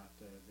like that,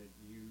 that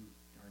you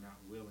are not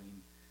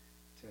willing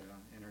to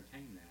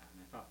entertain that.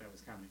 And I thought that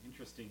was kind of an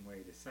interesting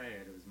way to say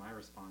it. It was my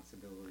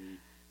responsibility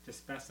to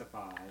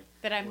specify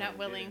That I'm what not I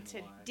willing did to-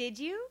 and why. did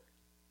you?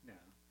 No.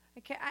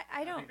 Okay,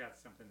 I don't. think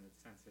that's something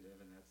that's sensitive,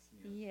 and that's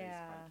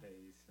Yeah. case by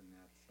case, and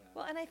that's.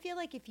 Well, and I feel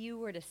like if you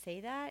were to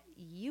say that,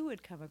 you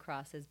would come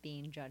across as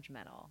being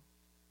judgmental.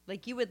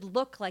 Like you would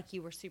look like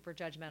you were super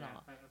judgmental. Yeah,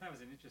 I thought that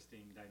was an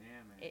interesting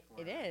dynamic. It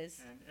where-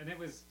 is. And it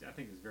was, I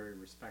think it was very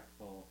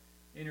respectful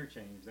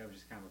interchange. That was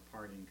just kind of a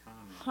parting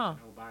comment. Huh. And,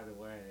 oh, by the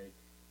way,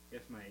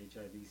 if my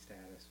HIV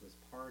status was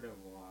part of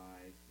why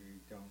you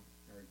don't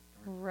or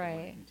aren't Right.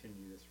 going to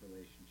continue this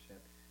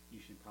relationship, you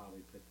should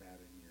probably put that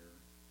in your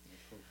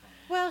profile.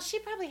 Well, she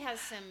probably has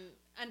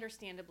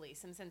understandably,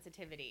 some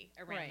sensitivity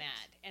around Right.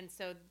 that. And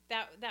so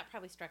that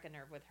probably struck a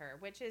nerve with her,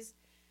 which is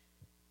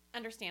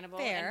understandable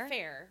Fair. and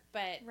fair.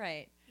 But,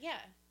 Right. yeah,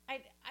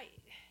 I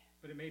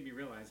But it made me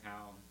realize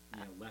how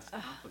less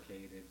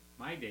complicated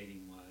my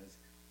dating was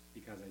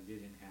because I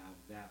didn't have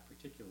that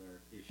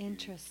particular issue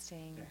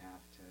Interesting. to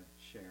have to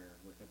share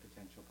with a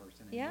potential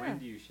person. And Yeah. when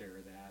do you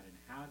share that, and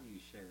how do you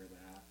share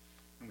that?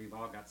 And we've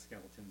all got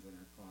skeletons in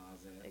our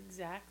closet,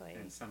 exactly.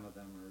 and some of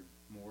them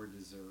are more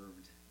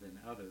deserved than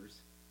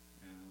others.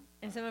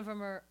 And some of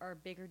them are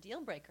bigger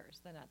deal breakers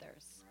than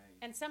others. Right.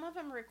 And some of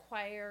them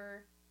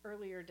require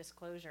earlier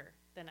disclosure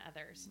than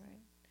others. Right.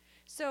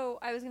 So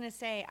I was gonna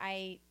say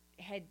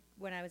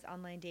when I was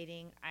online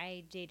dating,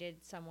 I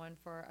dated someone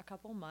for a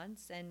couple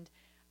months, and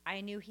I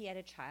knew he had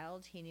a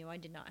child. He knew I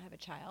did not have a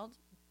child.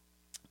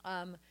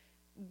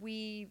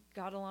 We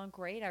got along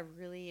great. I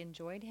really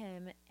enjoyed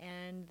him,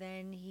 and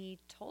then he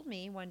told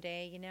me one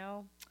day,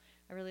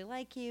 I really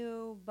like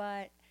you,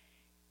 but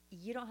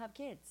you don't have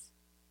kids.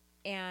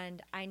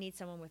 And I need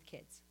someone with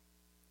kids.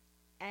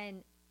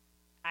 And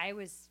I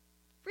was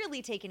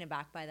really taken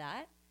aback by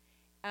that.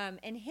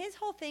 And his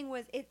whole thing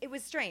was, it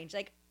was strange.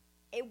 Like,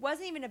 it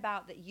wasn't even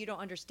about that you don't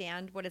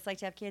understand what it's like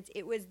to have kids.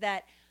 It was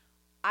that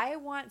I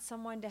want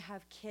someone to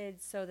have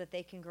kids so that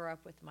they can grow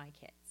up with my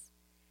kids.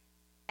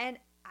 And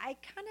I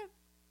kind of,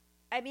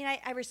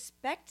 I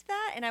respect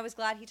that, and I was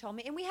glad he told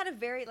me. And we had a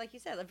very, like you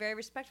said, a very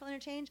respectful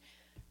interchange.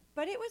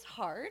 But it was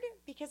hard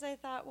because I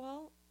thought,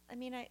 well,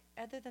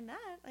 other than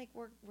that, like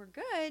we're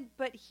good.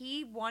 But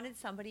he wanted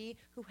somebody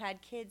who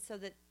had kids so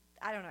that,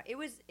 I don't know. It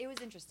was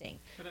interesting.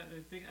 But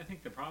I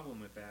think the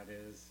problem with that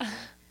is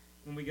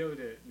when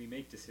we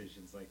make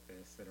decisions like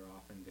this that are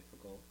often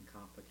difficult and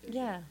complicated.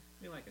 Yeah.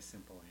 We like a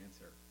simple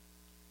answer.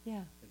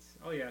 Yeah.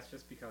 It's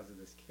just because of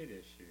this kid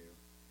issue.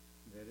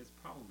 That it's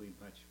probably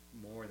much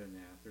more than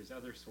that. There's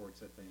other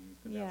sorts of things,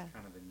 but that's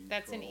kind of a neutral.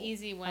 That's an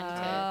easy one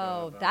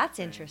Oh, that's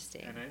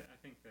interesting. And I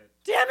think that.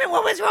 Damn it!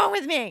 What was wrong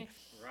with me?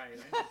 Right.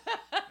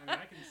 I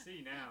can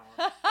see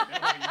now.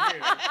 Knowing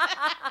you.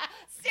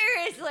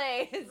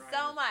 Seriously, Right.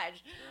 so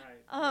much.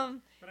 Right.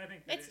 But I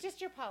think that It's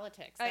just your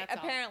politics. That's all.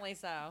 Apparently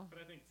so. But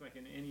I think it's like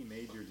in any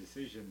major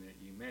decision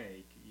that you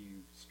make,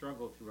 you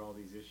struggle through all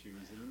these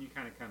issues, and then you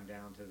kind of come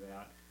down to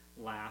that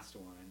last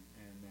one,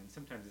 and then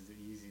sometimes it's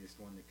the easiest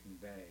one to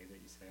convey,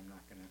 that you say, I'm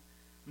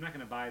not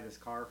gonna buy this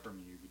car from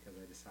you because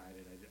I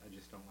decided I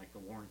just don't like the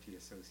warranty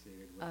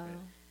associated with it,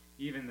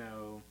 even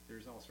though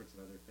there's all sorts of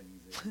other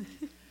things that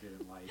you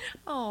didn't like.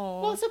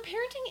 Oh. Well, so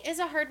parenting is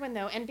a hard one,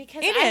 though, and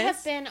because It I is.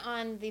 have been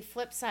on the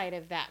flip side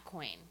of that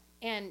coin,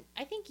 and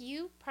I think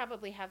you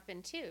probably have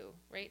been too,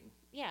 right?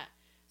 Yeah.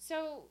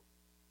 So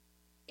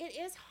it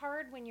is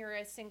hard when you're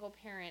a single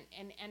parent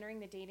and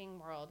entering the dating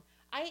world.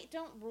 I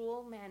don't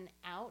rule men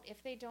out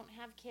if they don't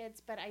have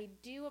kids, but I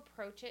do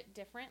approach it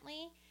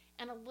differently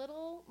and a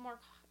little more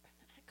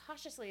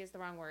cautiously is the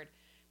wrong word,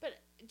 but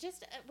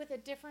just with a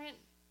different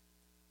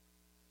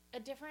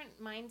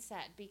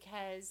mindset,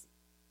 because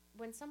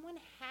when someone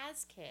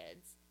has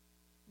kids,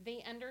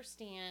 they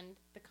understand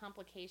the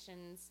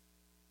complications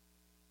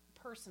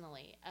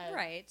personally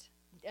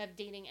of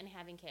dating and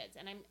having kids.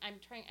 And I'm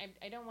trying.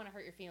 I don't want to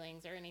hurt your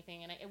feelings or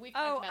anything. And we've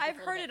talked about I've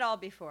heard it all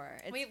before.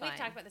 We've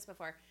talked about this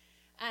before.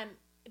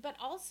 But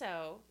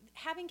also,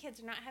 having kids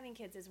or not having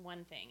kids is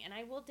one thing. And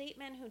I will date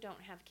men who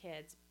don't have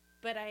kids,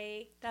 but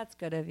That's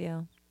good of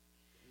you.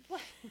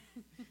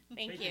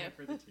 Thank Take you. that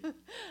for the team.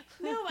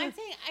 No, I'm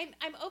saying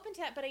I'm open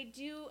to that, but I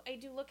do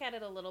look at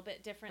it a little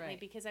bit differently, Right.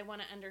 because I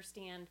want to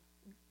understand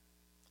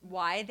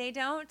Why they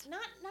don't?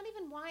 not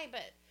even why,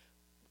 but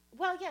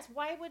well,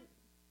 why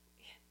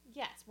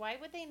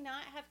would they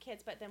not have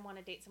kids but then want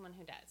to date someone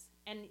who does?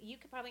 And you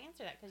could probably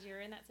answer that because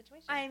you're in that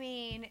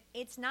situation.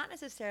 It's not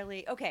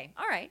necessarily okay.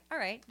 All right.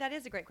 That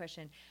is a great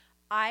question.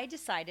 I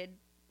decided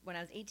when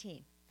I was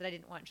 18 that I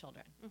didn't want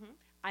children. Mm-hmm.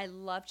 I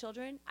love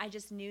children. I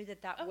just knew that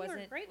you wasn't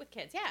were great with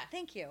kids. Yeah.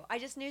 Thank you. I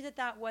just knew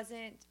that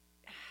wasn't.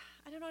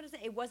 I don't know what to say.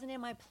 It wasn't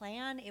in my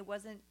plan. It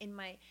wasn't in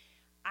my.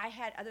 I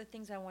had other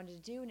things I wanted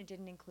to do, and it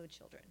didn't include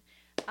children.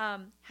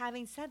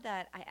 Having said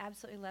that, I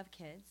absolutely love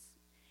kids.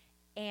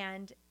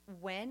 And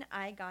when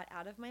I got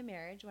out of my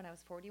marriage when I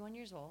was 41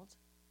 years old,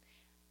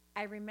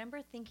 I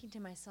remember thinking to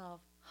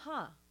myself,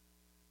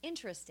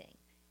 interesting.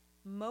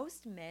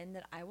 Most men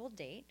that I will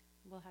date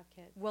will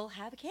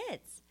have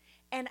kids.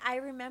 And I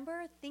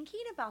remember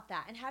thinking about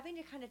that and having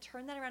to kind of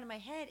turn that around in my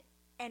head.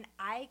 And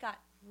I got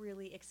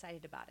really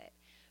excited about it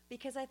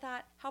because I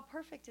thought, how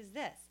perfect is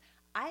this?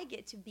 I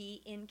get to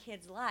be in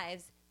kids'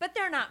 lives, but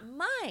they're not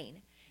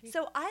mine.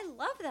 So I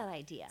love that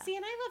idea. See,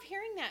 and I love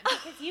hearing that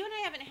because you and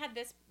I haven't had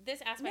this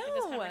aspect of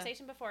this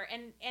conversation before,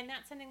 and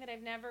that's something that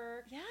I've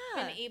never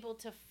been able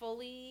to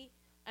fully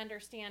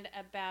understand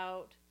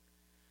about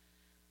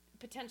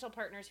potential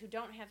partners who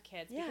don't have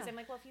kids. Because I'm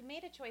like, well, if you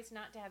made a choice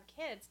not to have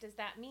kids, does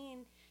that mean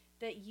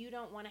that you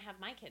don't want to have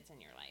my kids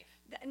in your life?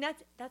 And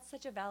that's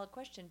such a valid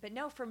question. But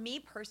no, for me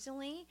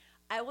personally,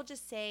 I will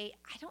just say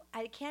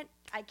I can't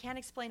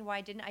explain why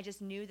I didn't. I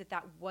just knew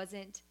that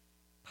wasn't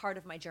part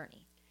of my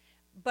journey.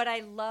 But I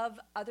love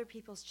other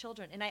people's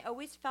children. And I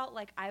always felt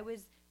like I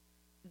was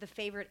the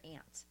favorite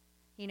aunt.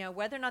 You know,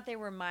 whether or not they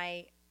were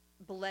my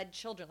blood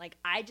children. Like,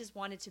 I just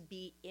wanted to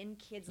be in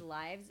kids'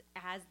 lives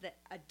as the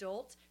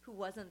adult who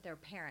wasn't their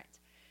parent.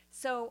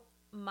 So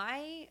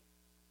my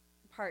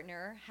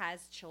partner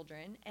has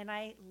children, and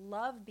I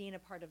love being a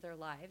part of their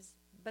lives.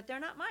 But they're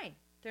not mine.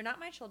 They're not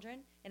my children,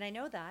 and I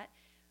know that.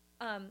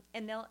 And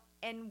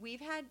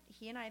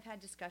he and I have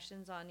had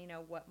discussions on,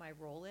 what my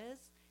role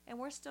is, and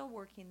we're still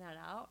working that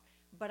out.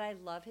 But I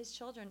love his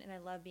children, and I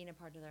love being a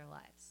part of their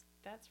lives.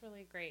 That's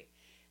really great.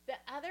 The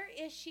other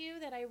issue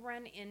that I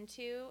run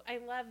into, I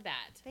love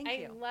that. Thank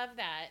you. I love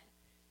that.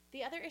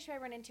 The other issue I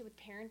run into with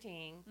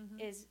parenting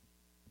is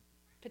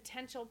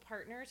potential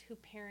partners who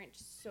parent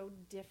so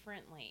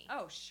differently.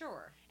 Oh,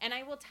 sure. And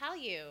I will tell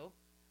you,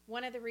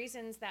 one of the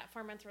reasons that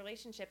 4-month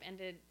relationship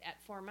ended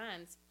at 4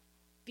 months,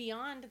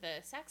 beyond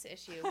the sex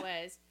issue,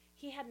 was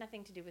he had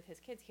nothing to do with his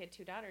kids. He had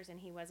 2 daughters, and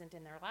he wasn't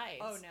in their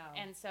lives. Oh, no.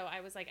 And so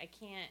I was like, I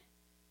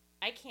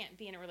can't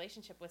be in a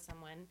relationship with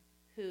someone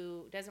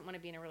who doesn't want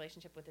to be in a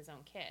relationship with his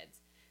own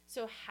kids.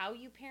 So how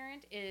you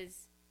parent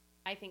is,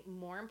 I think,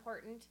 more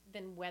important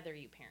than whether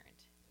you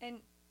parent.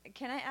 And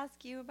can I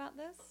ask you about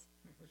this?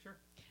 For sure.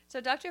 So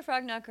Dr.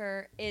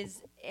 Frogknocker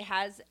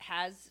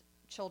has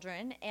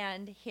children,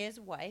 and his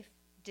wife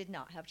did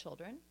not have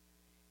children.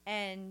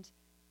 And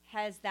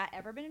has that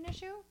ever been an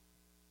issue?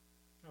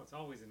 No, it's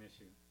always an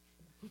issue.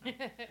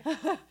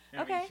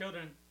 Okay.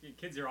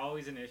 Kids are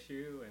always an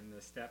issue, and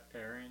the step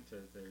parent,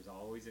 there's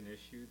always an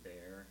issue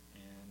there,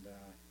 and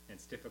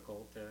it's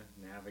difficult to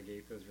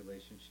navigate those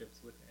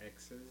relationships with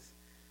exes,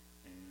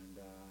 and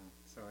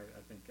so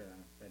I think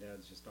that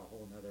adds just a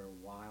whole nother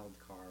wild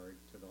card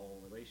to the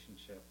whole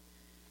relationship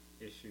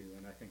issue,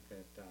 and I think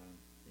that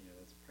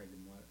that's probably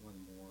one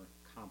of the more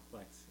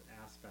complex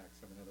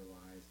aspects of an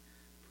otherwise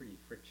pretty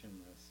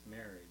frictionless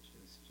marriage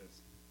is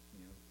just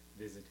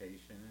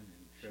visitation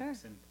and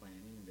trips and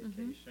planning and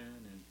vacation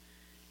and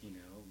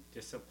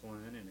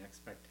discipline and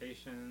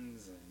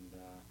expectations,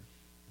 and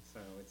so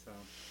it's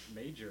a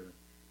major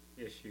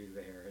issue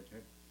there.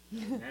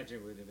 I imagine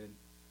it would have been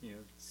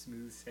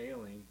smooth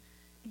sailing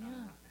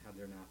had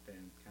there not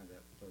been kind of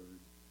that third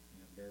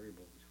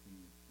variable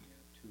between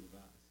two of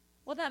us.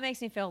 Well, that makes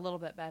me feel a little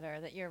bit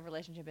better that your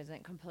relationship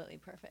isn't completely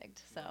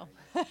perfect. So.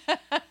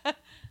 Right.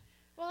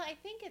 Well, I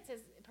think it's as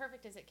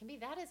perfect as it can be.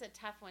 That is a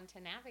tough one to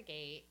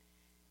navigate,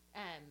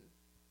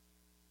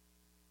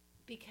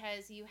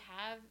 because you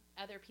have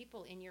other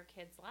people in your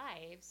kids'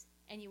 lives,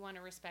 and you want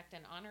to respect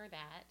and honor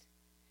that,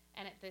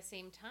 and at the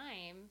same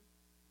time,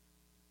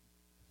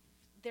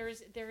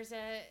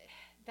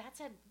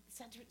 that's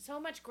so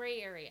much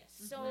gray area,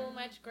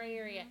 much gray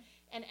area,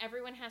 and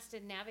everyone has to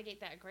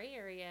navigate that gray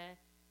area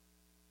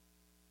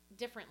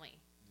differently.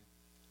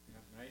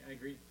 Yeah, I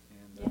agree,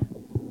 and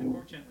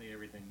unfortunately,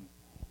 everything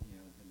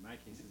in my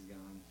case has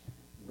gone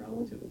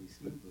relatively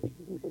smoothly,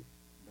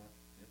 but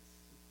it's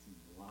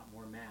a lot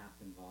more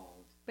math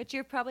involved. But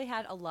you've probably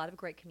had a lot of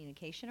great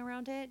communication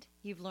around it.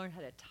 You've learned how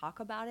to talk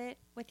about it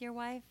with your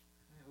wife.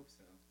 I hope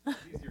so.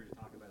 It's easier to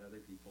talk about other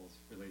people's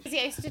relationships.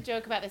 See, I used to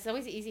joke about this. It's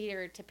always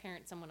easier to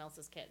parent someone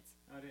else's kids.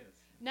 Oh, it is.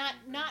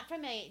 Not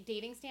from a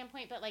dating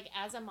standpoint, but like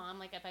as a mom,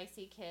 like if I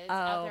see kids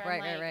out there,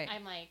 right.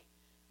 I'm like,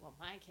 well,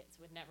 my kids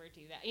would never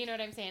do that. You know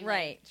what I'm saying?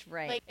 Right.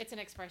 Like it's an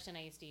expression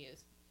I used to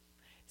use.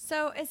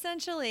 So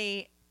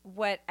essentially,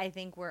 what I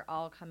think we're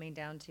all coming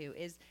down to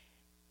is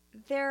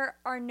there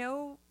are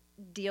no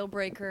deal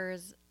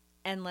breakers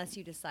unless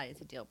you decide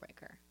it's a deal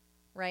breaker,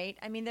 right?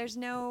 I mean, there's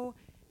no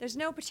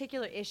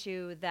particular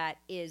issue that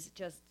is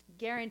just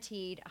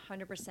guaranteed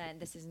 100%.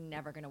 This is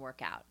never going to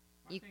work out.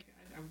 I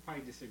would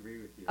probably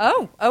disagree with you.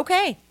 Oh,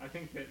 okay. I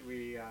think that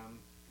we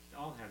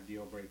all have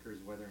deal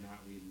breakers, whether or not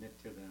we admit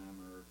to them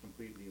or are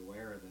completely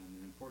aware of them.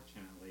 And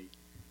unfortunately,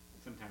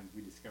 sometimes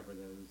we discover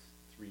those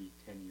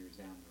 3-10 years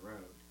down the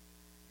road.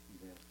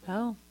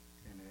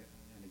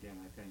 And again,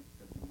 I think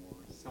that the more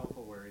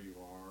self-aware you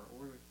are,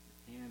 or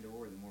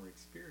the more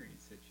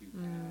experience that you've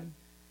had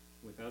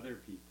with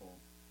other people,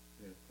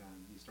 that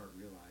you start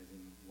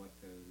realizing what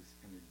those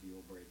kind of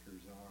deal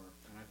breakers are.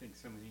 And I think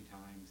so many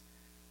times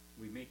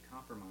we make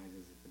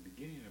compromises at the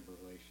beginning of a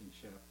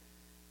relationship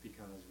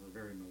because we're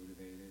very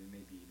motivated and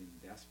maybe even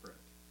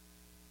desperate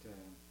to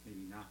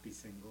maybe not be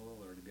single,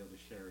 or to be able to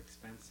share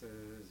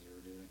expenses, or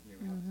to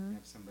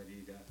have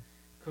somebody to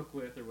cook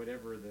with, or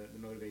whatever the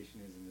motivation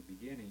is in the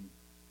beginning.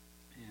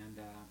 And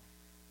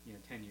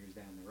 10 years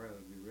down the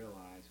road, we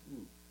realize,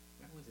 ooh,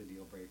 that was a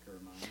deal breaker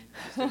of mine.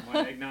 I just didn't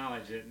want to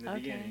acknowledge it in the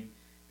beginning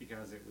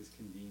because it was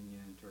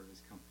convenient or it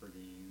was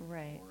comforting.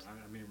 Right. Or,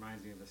 it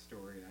reminds me of a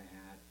story I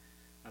had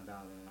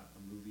about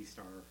a movie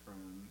star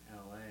from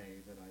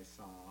L.A. that I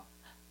saw,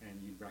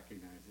 and you'd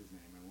recognize his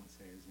name. I won't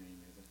say his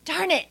name is.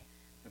 Darn it!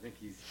 I think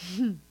he's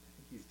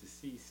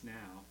deceased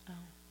now. Oh.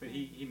 But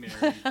he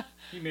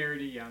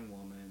married a young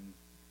woman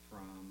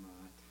from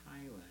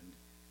Thailand,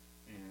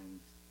 and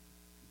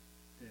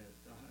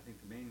I think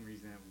the main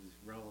reason that was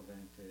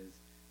relevant is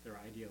their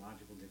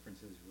ideological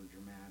differences were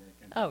dramatic,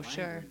 and the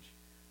language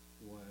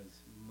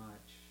was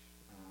much,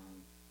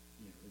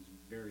 it was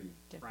very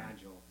different.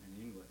 fragile in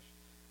English.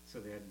 So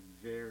they had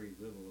very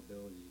little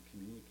ability to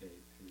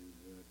communicate through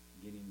the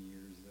beginning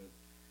years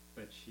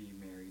but she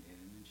married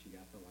him, and she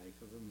got the life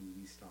of a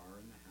movie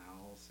star in the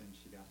house, and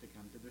she got to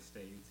come to the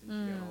States, and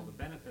she got all the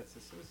benefits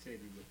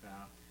associated with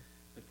that.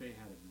 But they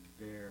had a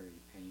very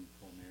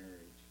painful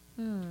marriage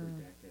for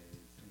decades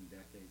and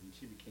decades, and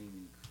she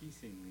became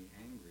increasingly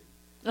angry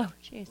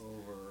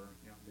over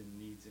the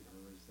needs of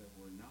hers that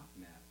were not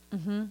met,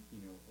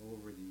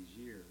 over these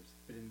years.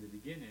 But in the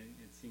beginning,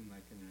 it seemed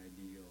like an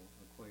ideal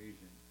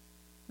equation.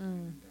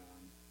 And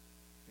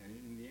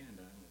in the end,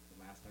 the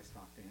last I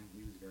talked to him,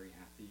 he was very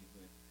happy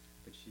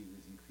but she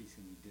was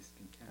increasingly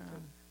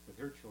discontented with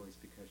her choice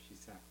because she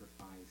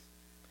sacrificed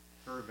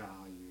her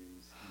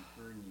values and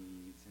her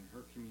needs and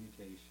her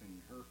communication,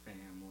 her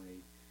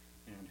family,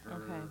 and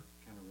her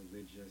kind of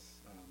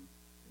religious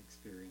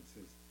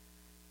experiences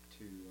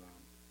to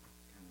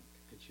kind of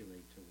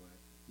capitulate to what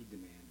he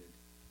demanded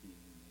being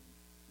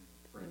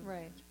a breadwinner.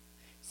 Right.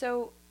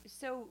 So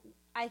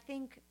I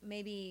think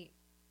maybe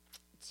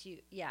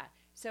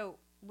So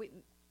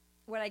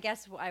what I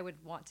guess I would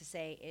want to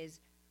say is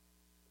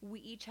we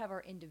each have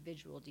our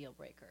individual deal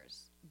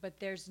breakers, but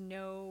there's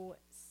no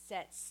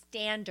set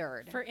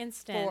standard. For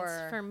instance,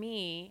 for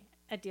me,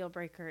 a deal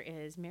breaker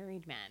is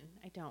married men.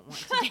 I don't want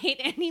to date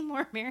any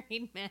more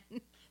married men.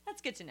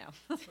 That's good to know.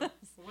 Well,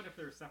 what if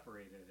they're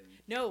separated? And,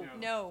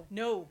 No.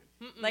 Mm-mm.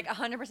 Like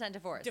 100%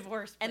 divorce.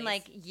 Divorce, and please.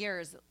 like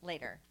years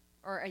later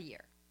or a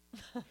year.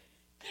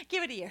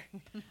 Give it a year.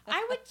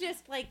 I would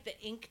just like the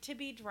ink to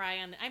be dry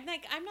on. I'm not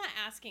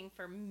asking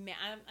for.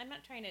 I'm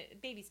not trying to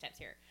baby steps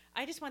here.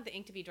 I just want the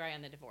ink to be dry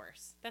on the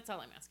divorce. That's all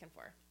I'm asking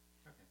for.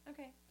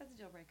 Okay, that's a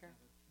deal breaker.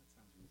 That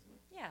sounds reasonable.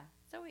 Yeah.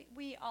 So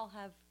we all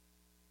have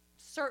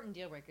certain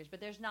deal breakers,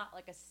 but there's not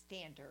like a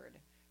standard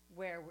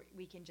where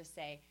we can just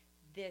say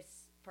this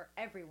for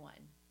everyone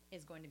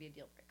is going to be a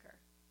deal breaker.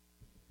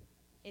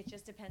 It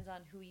just depends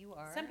on who you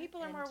are. Some people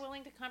are more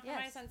willing to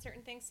compromise Yes. on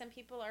certain things. Some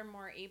people are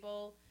more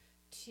able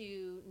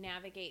to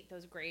navigate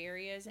those gray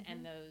areas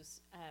and those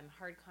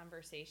hard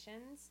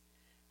conversations.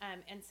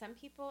 And some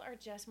people are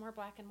just more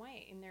black and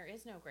white, and there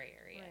is no gray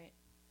area.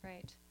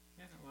 Right.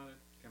 Yeah, a lot of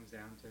it comes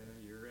down to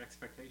your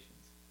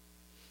expectations.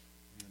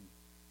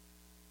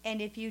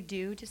 And if you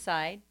do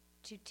decide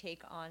to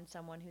take on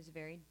someone who's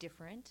very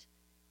different,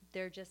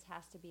 there just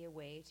has to be a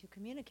way to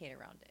communicate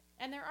around it.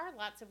 And there are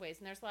lots of ways,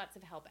 and there's lots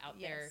of help out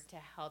there Yes. to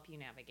help you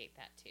navigate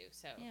that too.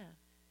 So Yeah.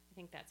 I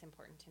think that's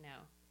important to know.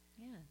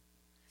 Yeah.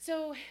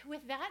 So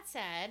with that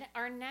said,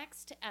 our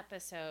next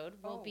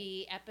episode will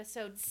be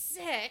episode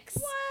 6.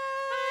 What?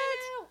 I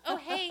know. Oh,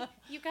 hey,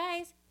 you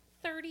guys,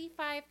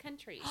 35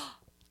 countries.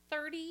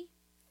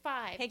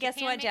 35. Hey, guess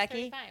Japan what, makes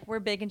Jackie? 35. We're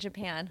big in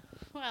Japan.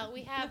 Well,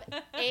 we have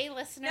a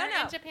listener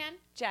No. in Japan.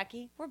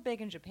 Jackie, we're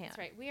big in Japan. That's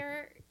right. We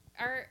are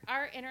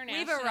our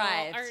international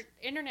arrived. Our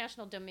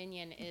international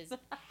dominion is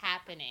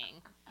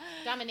happening.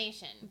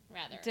 Domination,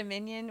 rather.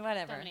 Dominion,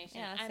 whatever. Domination.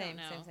 Yeah, I same, don't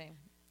know. same.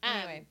 Um,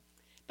 Anyway.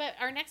 But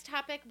our next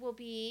topic will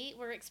be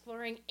we're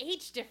exploring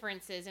age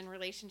differences in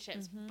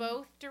relationships,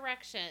 both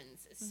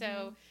directions.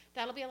 So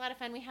that'll be a lot of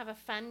fun. We have a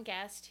fun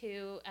guest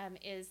who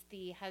is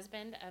the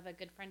husband of a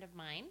good friend of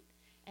mine,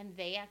 and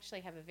they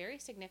actually have a very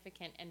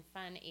significant and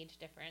fun age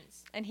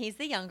difference. And he's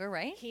the younger,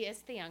 right? He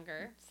is the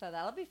younger. So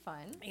that'll be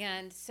fun.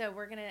 And so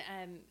we're going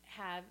to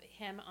have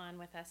him on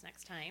with us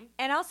next time.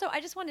 And also,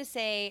 I just want to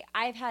say,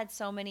 I've had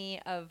so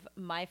many of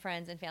my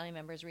friends and family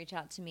members reach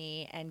out to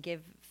me and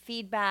give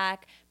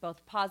feedback,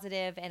 both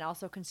positive and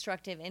also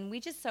constructive. And we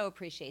just so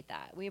appreciate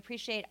that. We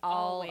appreciate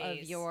all of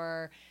Always.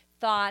 your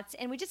thoughts.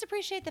 And we just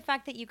appreciate the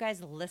fact that you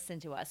guys listen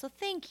to us. So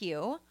thank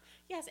you.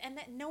 Yes, and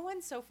that no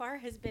one so far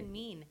has been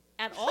mean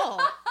at all.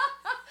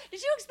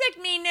 Did you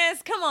expect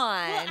meanness? Come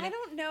on. Well, I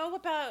don't know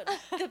about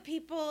the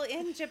people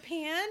in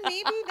Japan.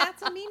 Maybe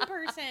that's a mean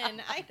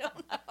person. I don't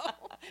know.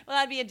 Well,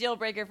 that'd be a deal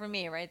breaker for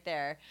me right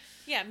there.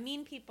 Yeah,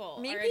 mean people.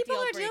 Mean are people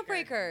a are deal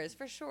breakers,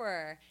 for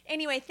sure.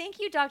 Anyway, thank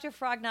you, Dr.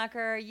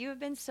 Frogknocker. You have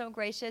been so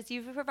gracious.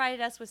 You've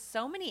provided us with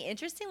so many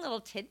interesting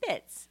little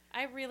tidbits.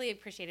 I really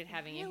appreciated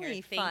having you Really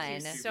here. Thank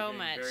you fun. so You're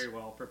much. Very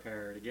well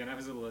prepared. Again, I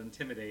was a little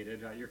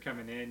intimidated. You're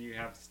coming in. You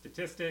have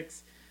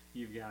statistics.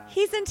 You've got.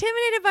 He's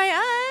intimidated by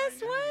I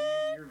us. know,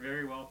 What? You're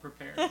very well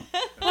prepared. So,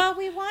 Well,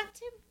 we want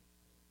to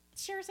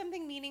share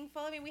something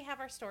meaningful. I mean, we have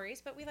our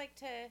stories, but we like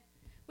to.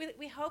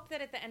 We hope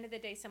that at the end of the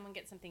day, someone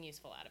gets something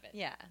useful out of it.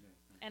 Yeah.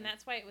 And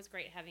that's why it was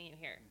great having you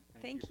here.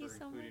 Thank you for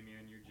so including me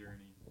on your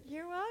journey.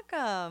 You're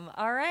welcome.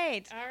 All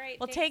right. All right.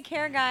 Well, thanks. take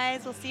care,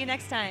 guys. We'll see you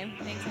next time.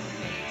 Thanks,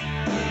 everybody.